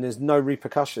afternoon and there's no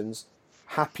repercussions,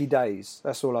 happy days.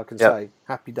 That's all I can say.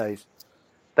 Happy days.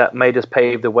 That may just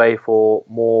pave the way for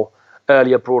more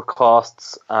earlier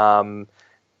broadcasts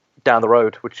down the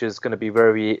road, which is going to be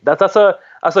that's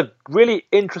a really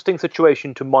interesting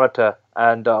situation to monitor,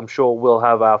 and I'm sure we'll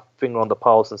have our finger on the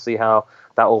pulse and see how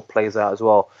that all plays out as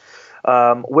well.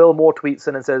 Will Moore tweets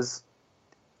in and says,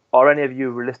 are any of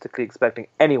you realistically expecting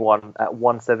anyone at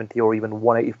 170 or even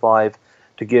 185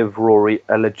 to give Rory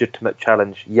a legitimate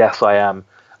challenge? Yes, I am.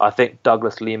 I think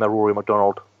Douglas Lima, Rory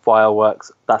McDonald,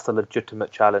 fireworks, that's a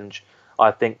legitimate challenge.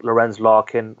 I think Lorenz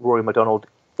Larkin, Rory McDonald,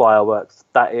 fireworks,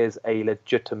 that is a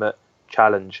legitimate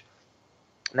challenge.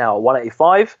 Now,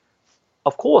 185,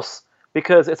 of course,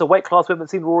 because it's a weight class we haven't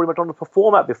seen Rory McDonald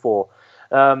perform at before.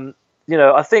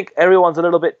 I think everyone's a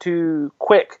little bit too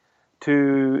quick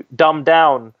to dumb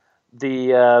down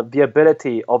the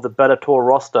ability of the Bellator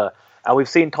roster. And we've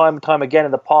seen time and time again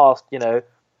in the past,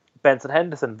 Benson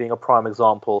Henderson being a prime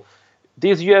example.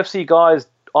 These UFC guys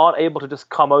aren't able to just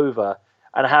come over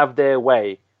and have their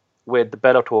way with the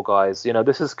Bellator guys.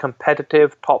 This is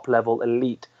competitive, top-level,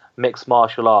 elite mixed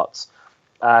martial arts.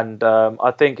 And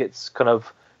I think it's kind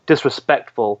of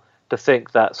disrespectful to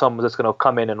think that someone's just going to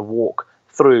come in and walk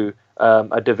through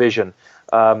a division.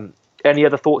 Any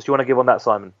other thoughts you want to give on that,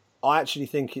 Simon? I actually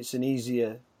think it's an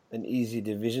easier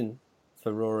division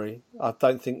for Rory. I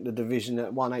don't think the division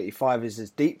at 185 is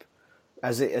as deep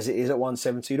as it is at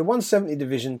 170. The 170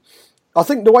 division, I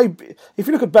think if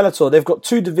you look at Bellator, they've got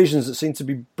two divisions that seem to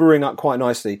be brewing up quite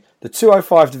nicely. The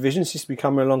 205 division seems to be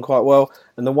coming along quite well,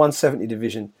 and the 170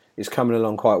 division is coming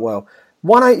along quite well.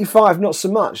 185, not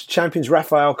so much. Champions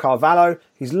Rafael Carvalho.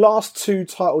 His last two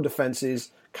title defences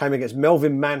came against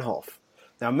Melvin Manhoff.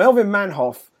 Now, Melvin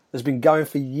Manhoff has been going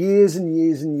for years and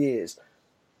years and years.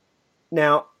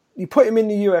 Now, you put him in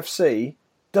the UFC,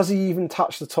 does he even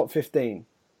touch the top 15?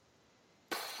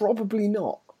 Probably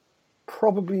not.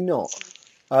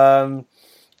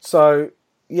 So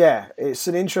yeah, it's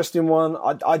an interesting one.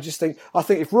 I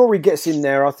think if Rory gets in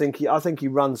there, I think he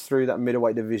runs through that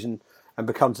middleweight division and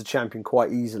becomes a champion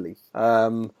quite easily.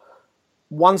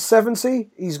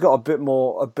 170, he's got a bit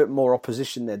more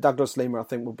opposition there. Douglas Lima, I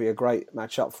think, will be a great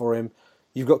matchup for him.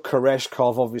 You've got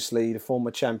Koreshkov, obviously, the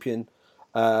former champion,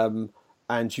 and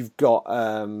you've got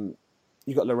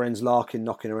Lorenz Larkin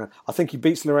knocking around. I think he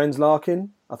beats Lorenz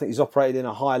Larkin. I think he's operated in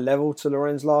a higher level to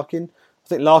Lorenz Larkin. I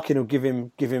think Larkin will give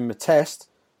him a test,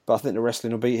 but I think the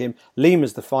wrestling will beat him.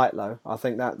 Lima's the fight, though. I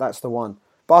think that's the one.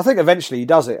 But I think eventually he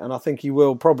does it, and I think he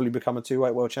will probably become a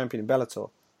two-weight world champion in Bellator.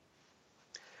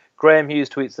 Graham Hughes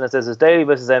tweets and says, "Is Daly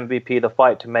versus MVP the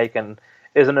fight to make, and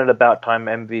isn't it about time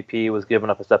MVP was given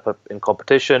up a step up in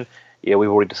competition?" Yeah, we've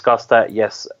already discussed that.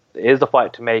 Yes, it is the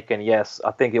fight to make, and yes,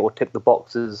 I think it will tick the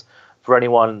boxes for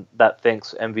anyone that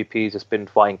thinks MVP's just been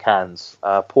fighting cans.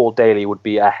 Paul Daly would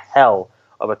be a hell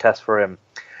of a test for him.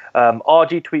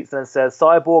 RG tweets and says,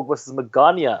 Cyborg versus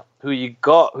Magana. Who you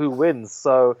got? Who wins?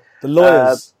 So the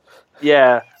lawyers.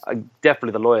 Yeah,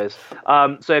 definitely the lawyers.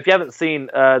 So if you haven't seen,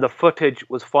 the footage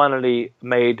was finally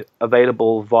made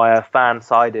available via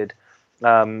Fansided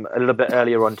a little bit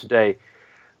earlier on today.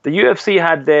 The UFC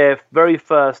had their very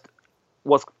first,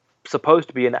 what's supposed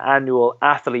to be an annual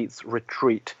athletes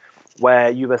retreat, where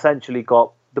you've essentially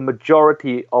got the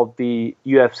majority of the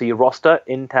UFC roster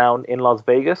in town in Las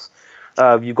Vegas.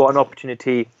 You've got an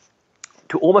opportunity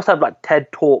to almost have like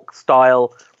TED Talk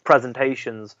style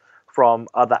presentations from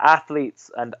other athletes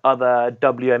and other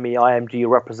WME, IMG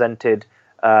represented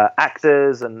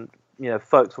actors and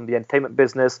folks from the entertainment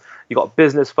business. You've got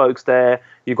business folks there.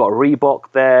 You've got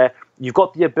Reebok there. You've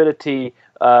got the ability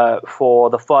for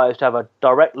the fighters to have a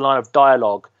direct line of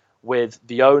dialogue with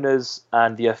the owners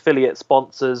and the affiliate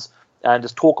sponsors and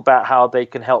just talk about how they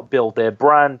can help build their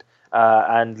brand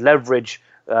and leverage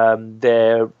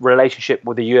their relationship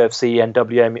with the UFC and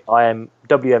WME,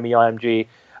 IMG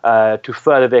to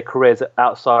further their careers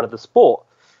outside of the sport.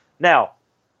 Now,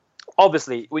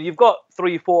 obviously, when you've got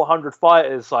 300-400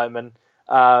 fighters, Simon,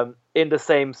 in the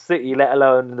same city, let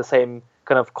alone in the same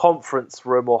kind of conference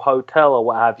room or hotel or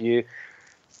what have you,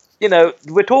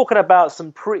 we're talking about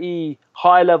some pretty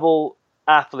high-level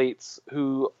athletes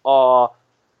who are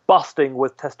busting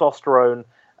with testosterone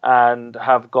and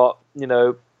have got,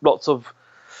 lots of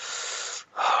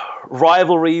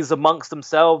rivalries amongst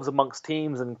themselves, amongst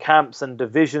teams and camps and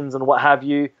divisions and what have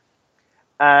you.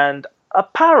 And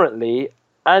apparently,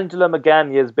 Angela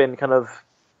Magana has been kind of,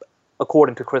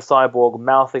 according to Chris Cyborg,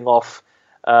 mouthing off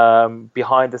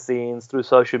behind the scenes through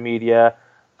social media.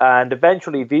 And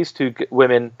eventually these two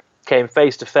women came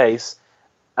face to face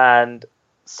and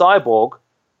Cyborg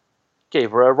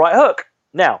gave her a right hook.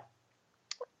 Now,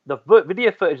 the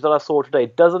video footage that I saw today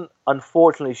doesn't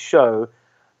unfortunately show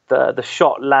the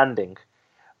shot landing.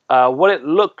 What it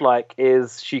looked like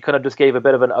is she kind of just gave a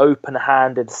bit of an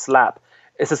open-handed slap.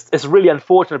 It's really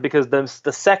unfortunate because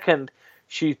the second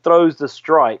she throws the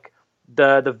strike,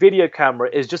 the video camera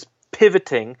is just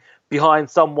pivoting behind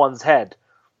someone's head.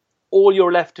 All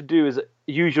you're left to do is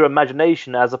use your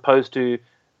imagination as opposed to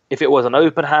if it was an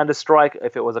open-handed strike,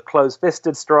 if it was a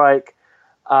closed-fisted strike.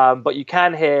 But you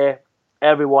can hear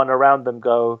everyone around them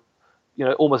go,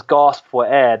 almost gasp for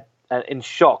air and in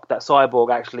shock that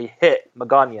Cyborg actually hit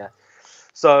Magana.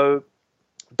 So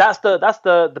that's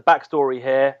the backstory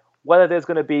here. Whether there's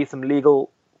going to be some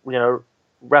legal,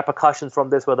 repercussions from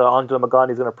this, whether Angela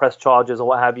Magana is going to press charges or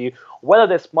what have you, whether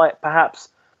this might perhaps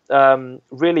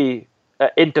really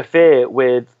interfere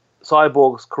with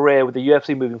Cyborg's career with the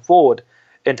UFC moving forward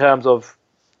in terms of,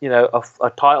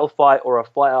 a title fight or a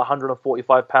fight at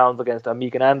 145 pounds against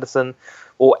Megan Anderson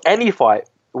or any fight,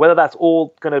 whether that's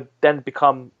all going to then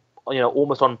become,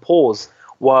 almost on pause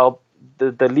while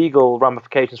the legal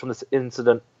ramifications from this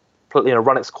incident,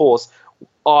 run its course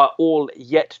are all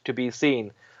yet to be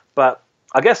seen. But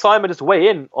I guess Simon, just weigh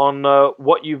in on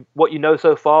what you know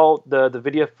so far, the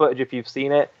video footage if you've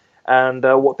seen it, and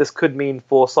what this could mean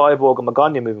for Cyborg and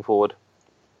Magana moving forward.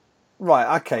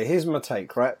 Right. Okay. Here's my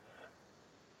take. Right.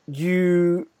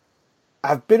 You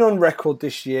have been on record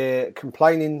this year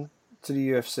complaining to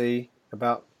the UFC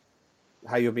about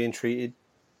how you're being treated.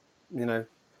 You know,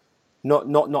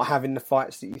 not having the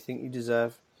fights that you think you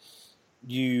deserve.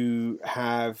 You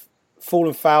have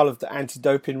fallen foul of the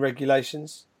anti-doping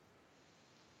regulations.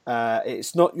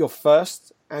 It's not your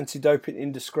first anti-doping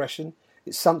indiscretion.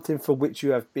 It's something for which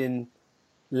you have been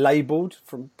labelled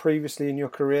from previously in your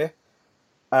career.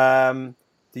 The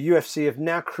UFC have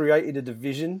now created a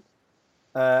division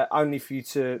only for you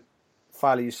to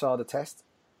fail a USADA test.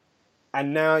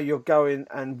 And now you're going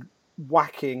and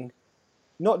whacking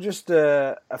not just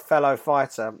a fellow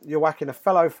fighter, you're whacking a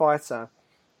fellow fighter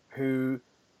who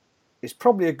is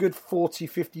probably a good 40,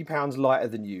 50 pounds lighter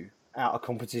than you out of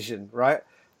competition, right?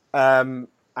 And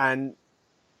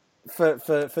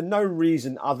for no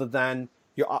reason other than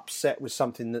you're upset with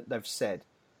something that they've said.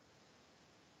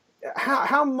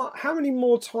 How many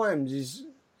more times is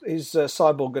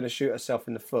Cyborg going to shoot herself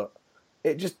in the foot?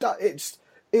 It just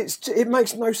it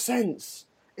makes no sense.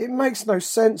 It makes no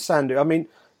sense, Sandu. I mean,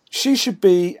 she should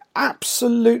be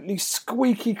absolutely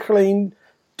squeaky clean,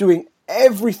 doing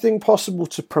everything possible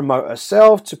to promote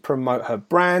herself, to promote her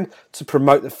brand, to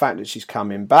promote the fact that she's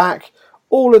coming back,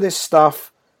 all of this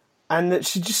stuff, and that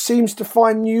she just seems to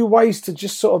find new ways to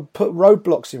just sort of put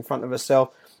roadblocks in front of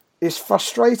herself. It's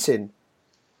frustrating.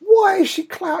 Why is she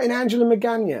clouting Angela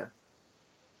Magana?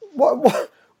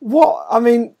 What? I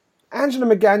mean, Angela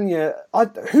Magana,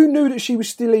 who knew that she was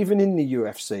still even in the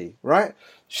UFC, right?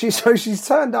 She's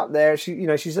turned up there,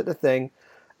 she's at the thing,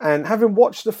 and having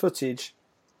watched the footage,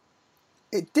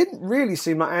 it didn't really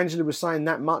seem like Angela was saying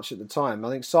that much at the time. I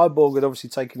think Cyborg had obviously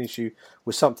taken issue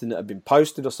with something that had been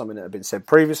posted or something that had been said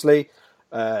previously,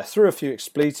 threw a few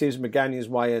expletives Magana's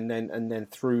way, and then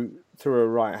threw a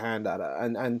right hand at her,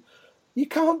 and you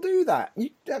can't do that.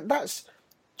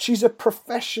 She's a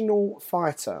professional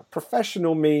fighter.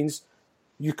 Professional means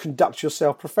you conduct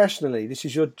yourself professionally. This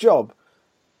is your job.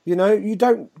 You know, you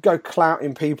don't go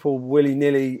clouting people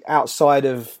willy-nilly outside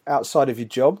of your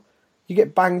job. You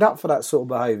get banged up for that sort of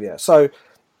behaviour. So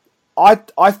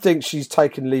I think she's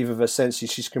taken leave of her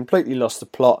senses. She's completely lost the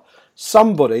plot.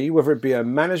 Somebody, whether it be her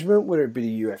management, whether it be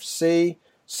the UFC,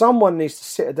 someone needs to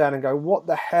sit her down and go, what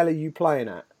the hell are you playing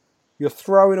at? You're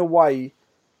throwing away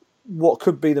what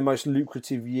could be the most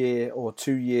lucrative year or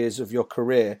 2 years of your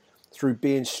career through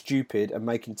being stupid and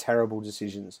making terrible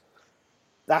decisions.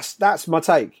 That's my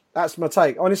take. That's my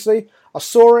take. Honestly, I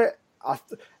saw it.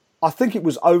 I think it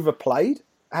was overplayed.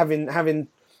 Having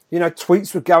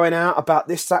tweets were going out about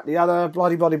this, that, the other,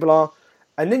 blah, blah, blah.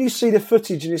 And then you see the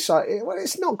footage and it's like, well,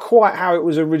 it's not quite how it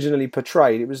was originally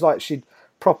portrayed. It was like she'd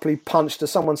properly punched her.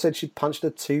 Someone said she'd punched her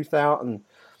tooth out, and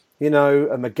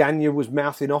Magana was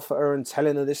mouthing off at her and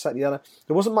telling her this, that, the other.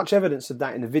 There wasn't much evidence of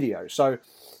that in the video. So,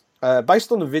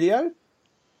 based on the video,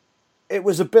 it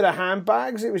was a bit of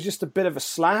handbags. It was just a bit of a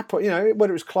slap. Or,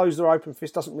 whether it was closed or open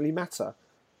fist doesn't really matter.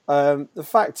 The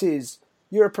fact is,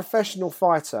 you're a professional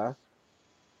fighter.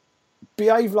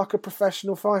 Behave like a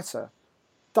professional fighter.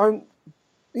 Don't,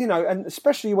 and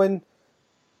especially when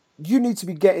you need to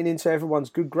be getting into everyone's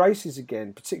good graces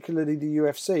again, particularly the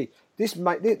UFC.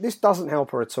 This doesn't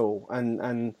help her at all,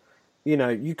 and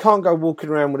you can't go walking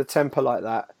around with a temper like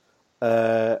that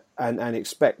and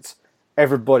expect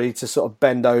everybody to sort of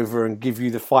bend over and give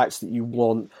you the fights that you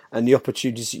want and the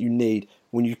opportunities that you need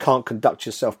when you can't conduct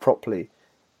yourself properly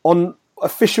on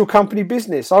official company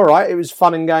business. All right, it was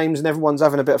fun and games and everyone's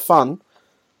having a bit of fun,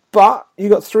 but you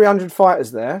got 300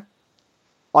 fighters there.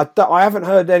 I haven't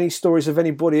heard any stories of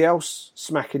anybody else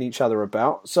smacking each other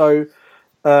about. So,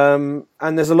 and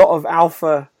there's a lot of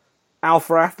alpha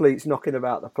athletes knocking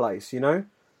about the place,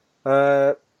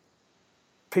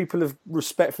 People have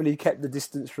respectfully kept the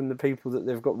distance from the people that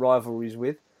they've got rivalries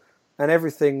with, and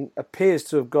everything appears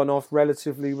to have gone off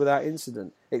relatively without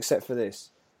incident, except for this.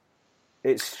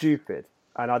 It's stupid,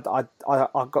 and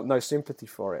I've got no sympathy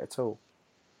for it at all.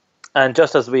 And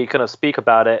just as we kind of speak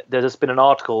about it, there's just been an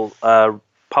article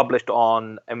published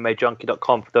on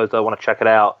MMAJunkie.com for those that want to check it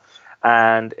out.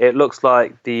 And it looks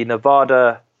like the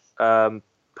Nevada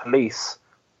police,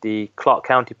 the Clark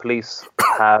County police,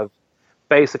 have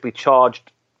basically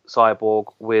charged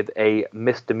Cyborg with a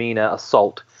misdemeanor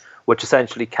assault, which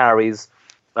essentially carries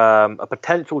a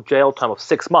potential jail time of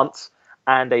 6 months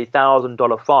and a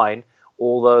 $1,000 fine,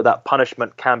 although that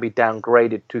punishment can be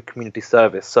downgraded to community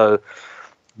service. So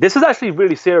this is actually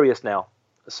really serious now.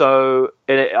 So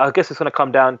I guess it's going to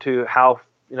come down to how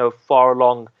far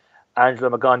along Angela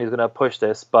Magani is going to push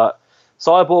this, but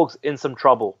Cyborg's in some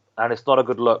trouble, and it's not a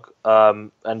good look.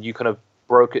 And you kind of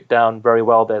broke it down very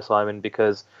well there, Simon,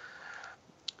 because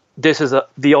this is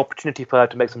the opportunity for her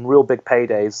to make some real big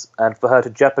paydays, and for her to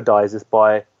jeopardize this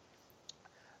by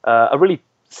a really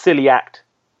silly act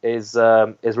is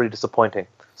really disappointing.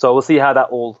 So we'll see how that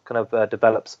all kind of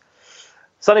develops.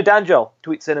 Sonny D'Angelo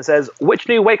tweets in and says, which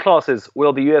new weight classes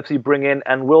will the UFC bring in,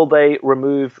 and will they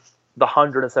remove the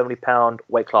 170-pound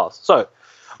weight class? So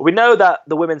we know that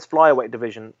the women's flyweight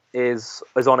division is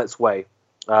on its way.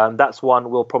 That's one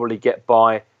we'll probably get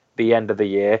by the end of the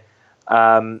year.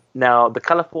 Now, the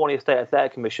California State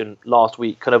Athletic Commission last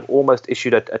week kind of almost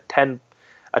issued a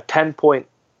 10-point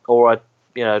or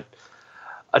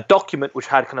a document which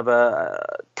had kind of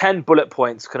 10 bullet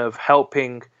points kind of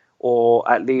helping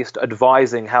or at least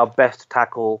advising how best to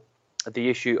tackle the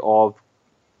issue of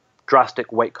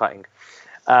drastic weight cutting.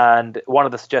 And one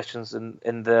of the suggestions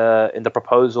in the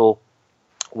proposal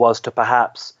was to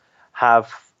perhaps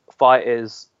have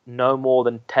fighters no more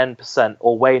than 10%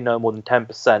 or weigh no more than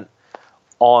 10%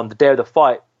 on the day of the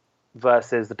fight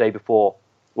versus the day before,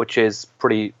 which is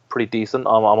pretty decent.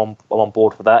 I'm on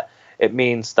board for that. It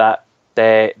means that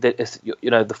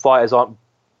the fighters aren't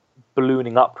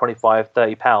ballooning up 25,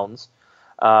 30 pounds,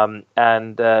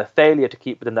 and failure to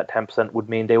keep within that 10% would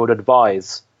mean they would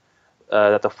advise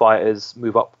that the fighters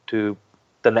move up to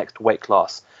the next weight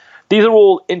class. These are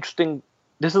all interesting.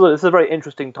 This is a very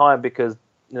interesting time because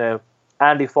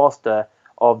Andy Foster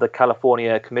of the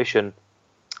California Commission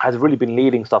has really been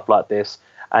leading stuff like this,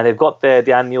 and they've got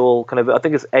the annual kind of, I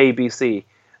think it's ABC,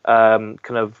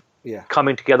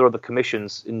 coming together of the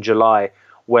commissions in July,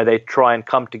 where they try and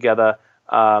come together,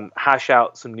 hash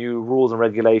out some new rules and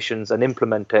regulations, and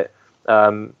implement it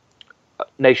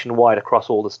nationwide across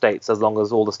all the states, as long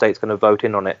as all the states kind of vote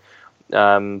in on it.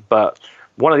 But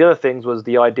one of the other things was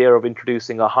the idea of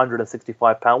introducing a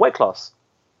 165-pound weight class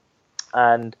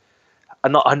and a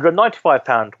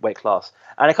 195-pound weight class.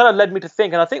 And it kind of led me to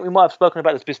think, and I think we might have spoken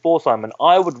about this before, Simon,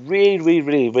 I would really, really,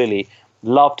 really, really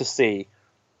love to see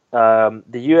the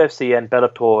UFC and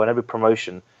Bellator and every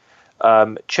promotion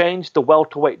change the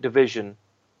welterweight division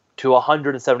to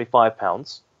 175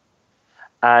 pounds.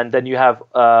 And then you have,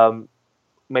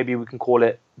 maybe we can call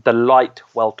it the light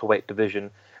welterweight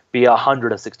division, be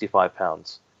 165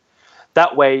 pounds.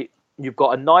 That way, you've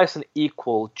got a nice and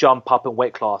equal jump up in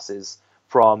weight classes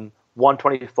from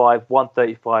 125,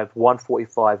 135,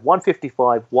 145,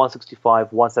 155,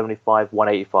 165, 175,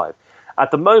 185.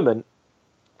 At the moment,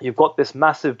 you've got this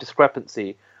massive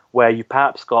discrepancy where you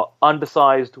perhaps got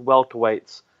undersized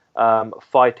welterweights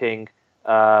fighting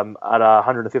at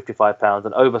 155 pounds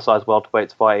and oversized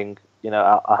welterweights fighting,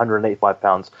 at 185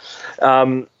 pounds,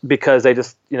 because they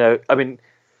just, I mean,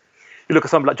 you look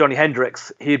at somebody like Johnny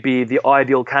Hendricks, he'd be the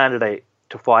ideal candidate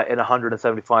to fight in a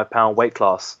 175-pound weight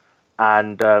class.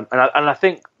 And I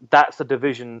think that's the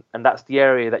division and that's the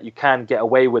area that you can get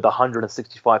away with a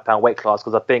 165-pound weight class,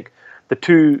 because I think the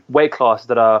two weight classes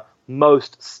that are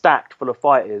most stacked full of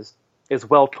fighters is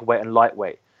welterweight and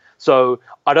lightweight. So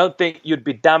I don't think you'd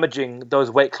be damaging those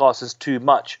weight classes too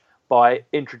much by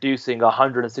introducing a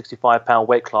 165-pound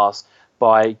weight class,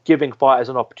 by giving fighters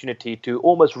an opportunity to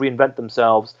almost reinvent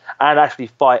themselves and actually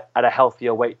fight at a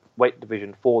healthier weight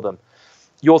division for them.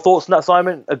 Your thoughts on that,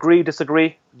 Simon? Agree,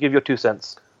 disagree? Give your 2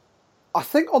 cents. I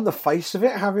think on the face of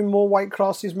it, having more weight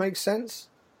classes makes sense,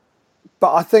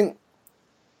 but I think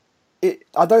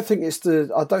I don't think it's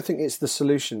the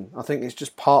solution. I think it's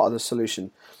just part of the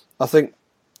solution. I think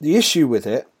the issue with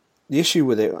it,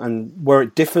 and where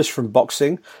it differs from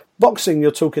boxing,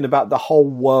 you're talking about the whole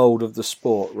world of the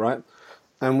sport, right?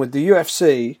 And with the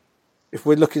UFC, if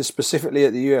we're looking specifically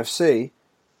at the UFC,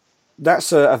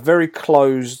 that's a very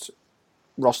closed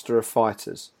roster of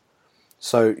fighters.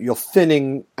 So you're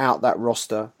thinning out that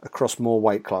roster across more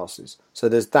weight classes. So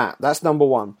there's that. That's number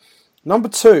one. Number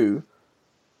two,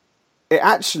 it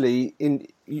actually,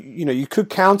 you could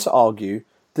counter argue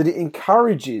that it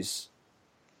encourages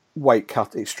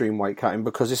extreme weight cutting,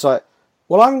 because it's like,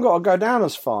 well, I haven't got to go down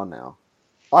as far now.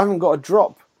 I haven't got to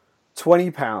drop 20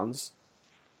 pounds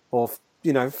or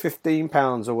 15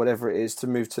 pounds or whatever it is to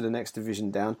move to the next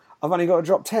division down. I've only got to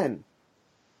drop 10.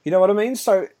 You know what I mean?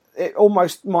 So it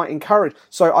almost might encourage.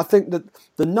 So I think that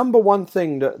the number one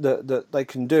thing that they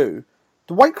can do,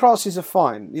 the weight classes are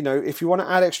fine. If you want to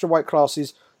add extra weight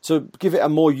classes to give it a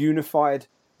more unified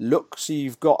look, so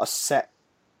you've got a set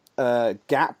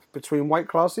gap between weight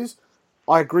classes,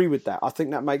 I agree with that. I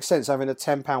think that makes sense. Having a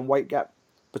 10-pound weight gap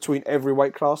between every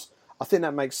weight class, I think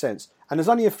that makes sense. And there's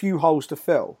only a few holes to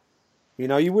fill.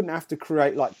 You wouldn't have to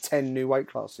create like 10 new weight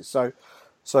classes. So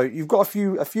So you've got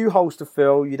a few holes to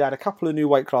fill. You'd add a couple of new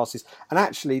weight classes, and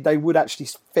actually they would actually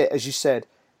fit, as you said,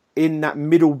 in that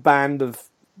middle band of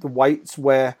the weights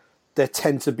where there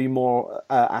tend to be more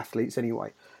athletes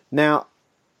anyway. Now,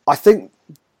 I think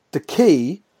the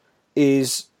key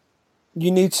is you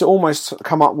need to almost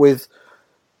come up with,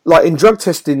 like in drug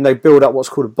testing, they build up what's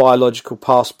called a biological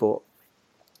passport,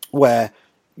 where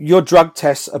your drug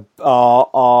tests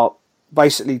are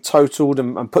basically totaled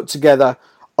and put together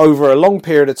over a long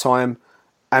period of time,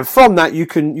 and from that you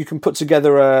can put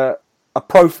together a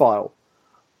profile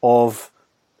of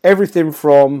everything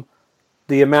from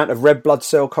the amount of red blood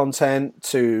cell content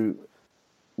to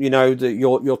your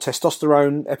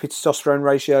testosterone, epitestosterone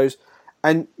ratios,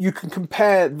 and you can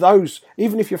compare those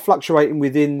even if you're fluctuating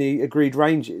within the agreed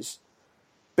ranges.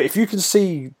 But if you can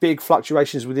see big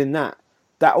fluctuations within that,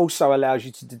 that also allows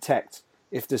you to detect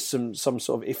if there's some sort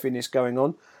of iffiness going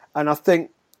on. And I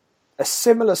think a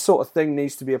similar sort of thing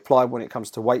needs to be applied when it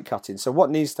comes to weight cutting. So what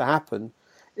needs to happen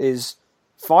is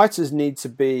fighters need to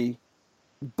be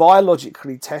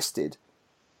biologically tested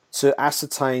to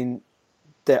ascertain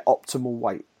their optimal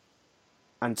weight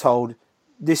and told,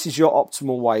 this is your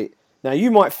optimal weight. Now,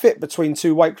 you might fit between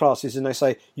two weight classes and they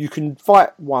say you can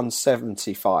fight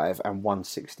 175 and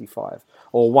 165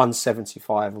 or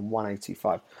 175 and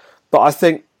 185. But I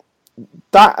think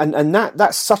that and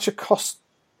that's such a cost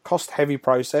heavy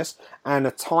process and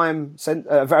a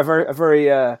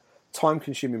very time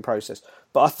consuming process.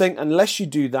 But I think unless you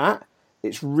do that,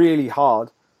 it's really hard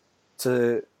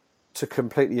to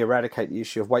completely eradicate the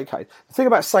issue of weight cutting. The thing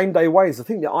about same day weigh-ins, I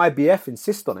think the IBF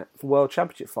insist on it for world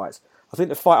championship fights. I think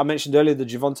the fight I mentioned earlier, the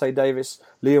Gervonta Davis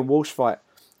Leon Walsh fight,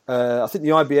 I think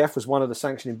the IBF was one of the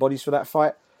sanctioning bodies for that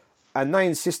fight, and they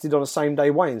insisted on a same day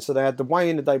weigh-in. So they had the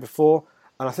weigh-in the day before,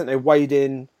 and I think they weighed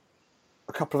in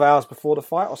a couple of hours before the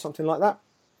fight or something like that,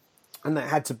 and that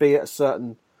had to be at a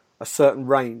certain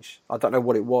range. I don't know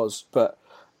what it was, but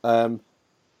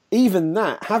even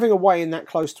that, having a weigh-in that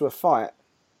close to a fight,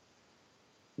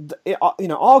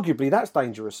 arguably that's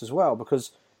dangerous as well,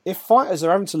 because if fighters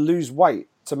are having to lose weight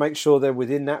to make sure they're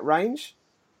within that range,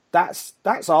 that's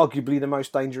arguably the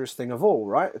most dangerous thing of all,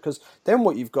 right? Because then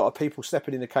what you've got are people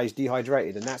stepping in the cage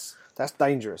dehydrated, and that's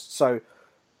dangerous. So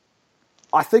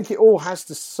I think it all has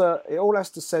to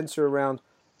center around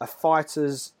a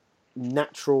fighter's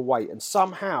natural weight, and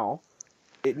somehow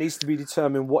it needs to be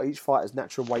determined what each fighter's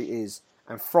natural weight is,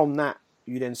 and from that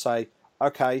you then say,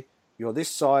 okay, you're this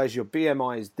size, your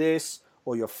BMI is this,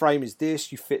 or your frame is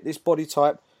this, you fit this body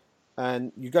type,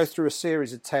 and you go through a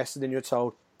series of tests, and then you're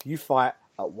told you fight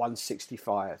at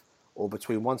 165 or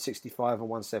between 165 and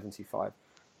 175,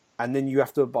 and then you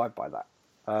have to abide by that.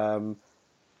 And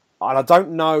I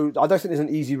don't think there's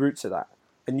an easy route to that.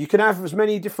 And you can have as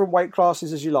many different weight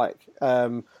classes as you like,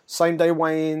 same day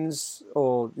weigh-ins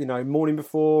or morning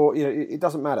before. It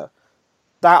doesn't matter.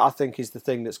 That, I think, is the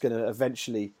thing that's going to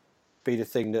eventually be the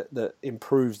thing that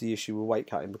improves the issue with weight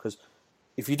cutting, because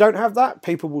if you don't have that,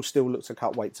 people will still look to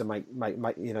cut weight to make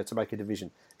to make a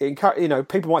division.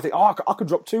 People might think, I could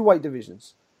drop 2 weight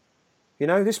divisions.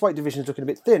 This weight division is looking a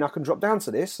bit thin. I can drop down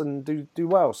to this and do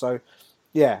well. So,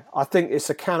 yeah, I think it's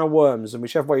a can of worms, and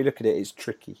whichever way you look at it, it's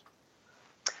tricky.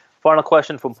 Final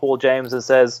question from Paul James, and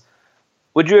says,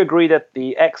 would you agree that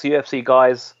the ex-UFC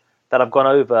guys that have gone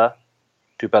over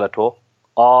to Bellator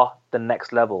are the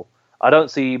next level? I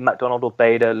don't see McDonald or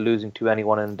Bader losing to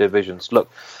anyone in the divisions. Look,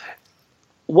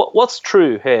 what's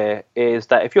true here is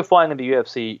that if you're fighting in the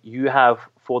UFC, you have,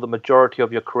 for the majority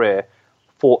of your career,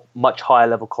 fought much higher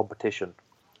level competition.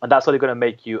 And that's only going to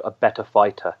make you a better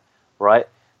fighter, right?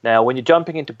 Now, when you're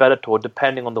jumping into Bellator,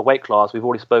 depending on the weight class, we've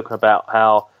already spoken about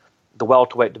how the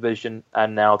welterweight division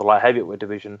and now the light heavyweight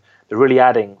division, they're really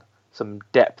adding some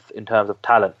depth in terms of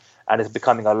talent. And it's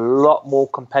becoming a lot more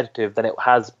competitive than it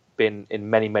has been in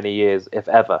many, many years, if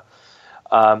ever.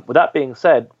 With that being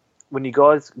said, when you've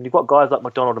got guys like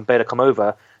McDonald and Bader come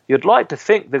over, you'd like to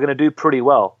think they're going to do pretty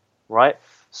well, right?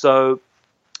 So,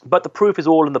 but the proof is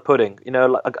all in the pudding.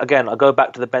 Again, I go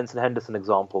back to the Benson Henderson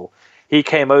example. He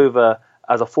came over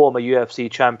as a former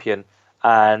UFC champion,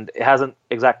 and it hasn't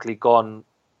exactly gone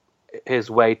his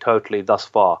way totally thus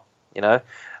far,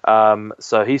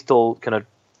 So he's still kind of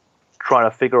trying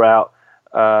to figure out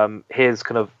his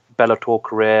kind of Bellator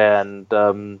career,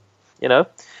 and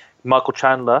Michael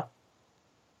Chandler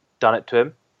done it to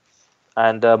him,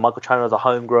 and Michael Chandler is a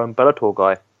homegrown Bellator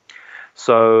guy,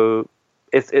 so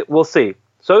we'll see.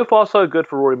 So far, so good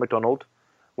for Rory McDonald.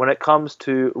 When it comes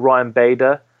to Ryan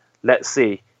Bader, let's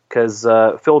see, because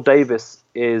Phil Davis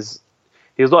he's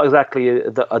not exactly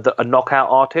a knockout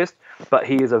artist, but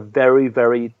he is a very,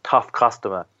 very tough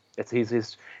customer.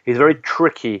 He's very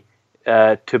tricky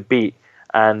to beat.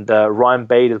 And Ryan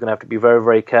Bader is going to have to be very,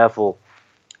 very careful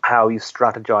how he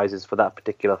strategizes for that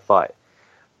particular fight.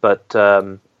 But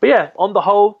yeah, on the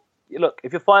whole, look,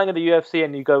 if you're fighting in the UFC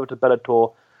and you go to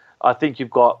Bellator, I think you've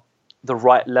got the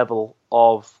right level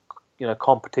of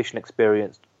competition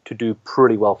experience to do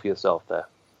pretty well for yourself there.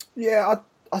 Yeah,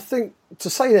 I think to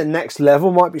say the next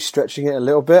level might be stretching it a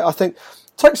little bit. I think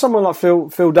take someone like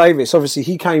Phil Davis. Obviously,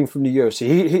 he came from the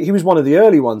UFC. He was one of the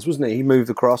early ones, wasn't he? He moved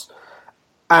across.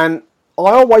 And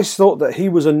I always thought that he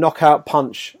was a knockout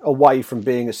punch away from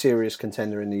being a serious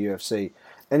contender in the UFC.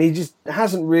 And he just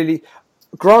hasn't really...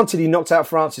 Granted, he knocked out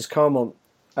Francis Carmont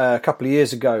a couple of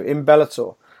years ago in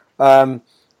Bellator.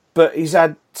 But he's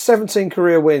had 17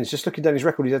 career wins. Just looking down his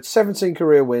record, he's had 17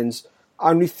 career wins,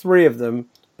 only 3 of them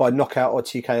by knockout or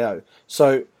TKO.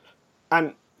 So,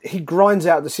 and he grinds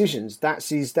out decisions. That's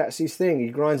his thing. He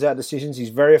grinds out decisions. He's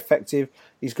very effective.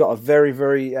 He's got a very,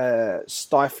 very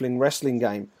stifling wrestling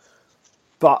game.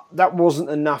 But that wasn't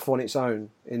enough on its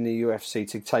own in the UFC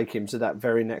to take him to that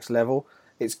very next level.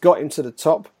 It's got him to the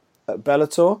top at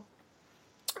Bellator.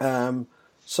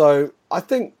 So I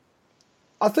think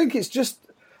it's just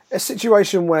a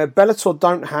situation where Bellator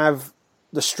don't have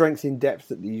the strength in depth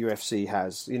that the UFC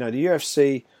has. The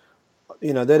UFC,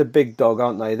 they're the big dog,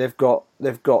 aren't they? They've got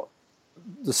the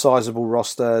sizable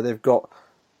roster. They've got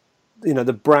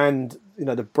the brand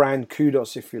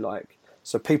kudos, if you like.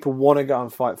 So people want to go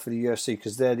and fight for the UFC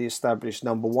because they're the established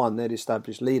number one. They're the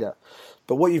established leader.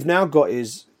 But what you've now got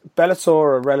is Bellator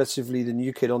are relatively the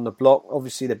new kid on the block.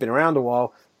 Obviously, they've been around a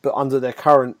while, but under their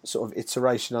current sort of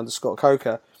iteration under Scott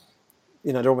Coker,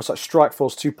 they're almost like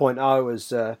Strikeforce 2.0,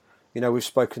 as we've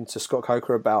spoken to Scott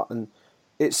Coker about, and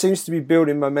it seems to be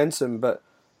building momentum. But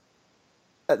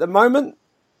at the moment,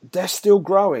 they're still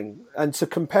growing, and to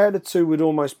compare the two would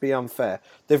almost be unfair.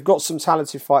 They've got some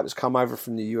talented fighters come over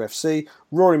from the UFC.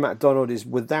 Rory MacDonald is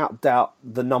without doubt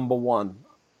the number one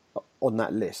on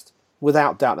that list.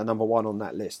 Without doubt the number one on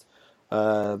that list.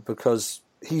 Because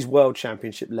he's world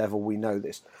championship level, we know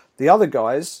this. The other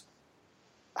guys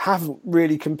haven't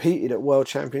really competed at world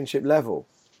championship level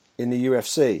in the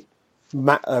UFC.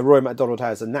 Rory MacDonald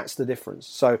has, and that's the difference.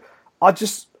 So I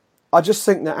just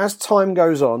think that as time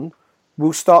goes on,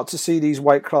 we'll start to see these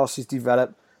weight classes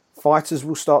develop. Fighters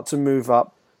will start to move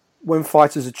up. When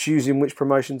fighters are choosing which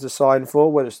promotion to sign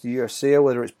for, whether it's the UFC or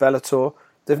whether it's Bellator,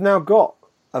 they've now got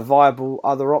a viable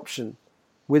other option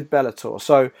with Bellator.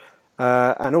 So,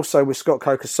 and also with Scott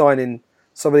Coker signing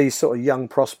some of these sort of young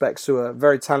prospects who are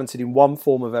very talented in one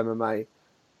form of MMA,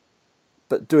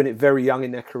 but doing it very young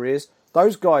in their careers,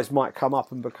 those guys might come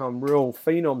up and become real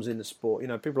phenoms in the sport.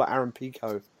 People like Aaron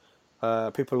Pico,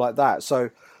 people like that. So,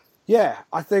 yeah,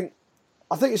 I think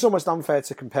it's almost unfair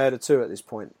to compare the two at this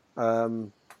point.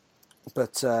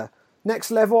 But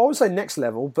next level, I would say next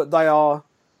level, but they are,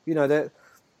 they're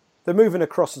moving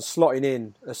across and slotting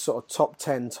in a sort of top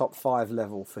 10, top 5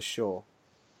 level for sure.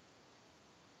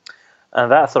 And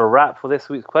that's a wrap for this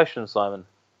week's question, Simon.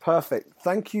 Perfect.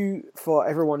 Thank you for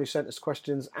everyone who sent us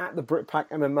questions at the Britpack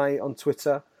MMA on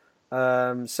Twitter.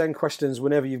 Send questions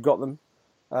whenever you've got them.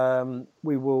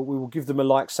 We will give them a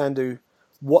like. Sandu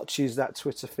watches that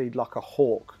Twitter feed like a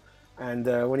hawk, and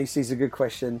when he sees a good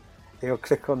question, he'll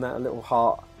click on that little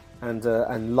heart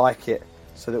and like it,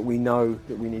 so that we know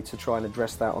that we need to try and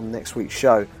address that on next week's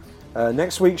show.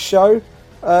 Next week's show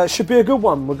should be a good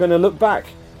one. We're going to look back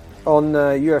on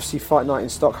UFC Fight Night in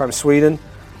Stockholm, Sweden.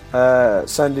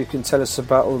 Sandu can tell us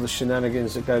about all the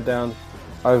shenanigans that go down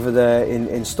over there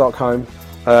in Stockholm,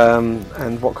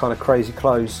 and what kind of crazy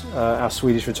clothes our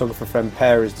Swedish photographer friend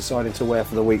Per is deciding to wear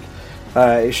for the week.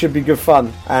 It should be good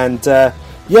fun. And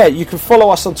you can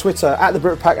follow us on Twitter at the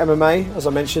Britpack MMA, as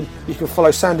I mentioned. You can follow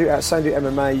Sandu at Sandu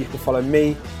MMA. You can follow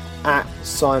me at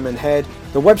Simon Head.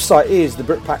 The website is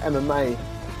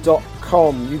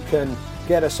thebritpackmma.com. You can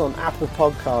get us on Apple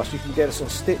Podcasts. You can get us on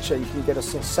Stitcher. You can get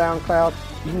us on SoundCloud.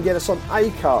 You can get us on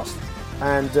Acast.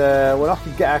 And when I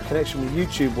can get our connection with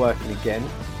YouTube working again,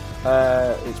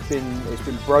 it's been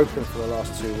broken for the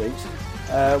last 2 weeks.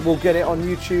 We'll get it on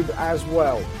YouTube as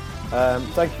well.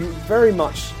 Thank you very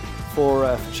much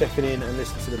for checking in and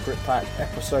listening to the Britpack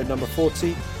episode number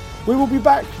 40. We will be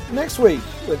back next week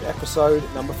with episode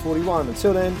number 41.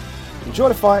 Until then, enjoy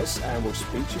the fights, and we'll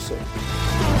speak to you soon.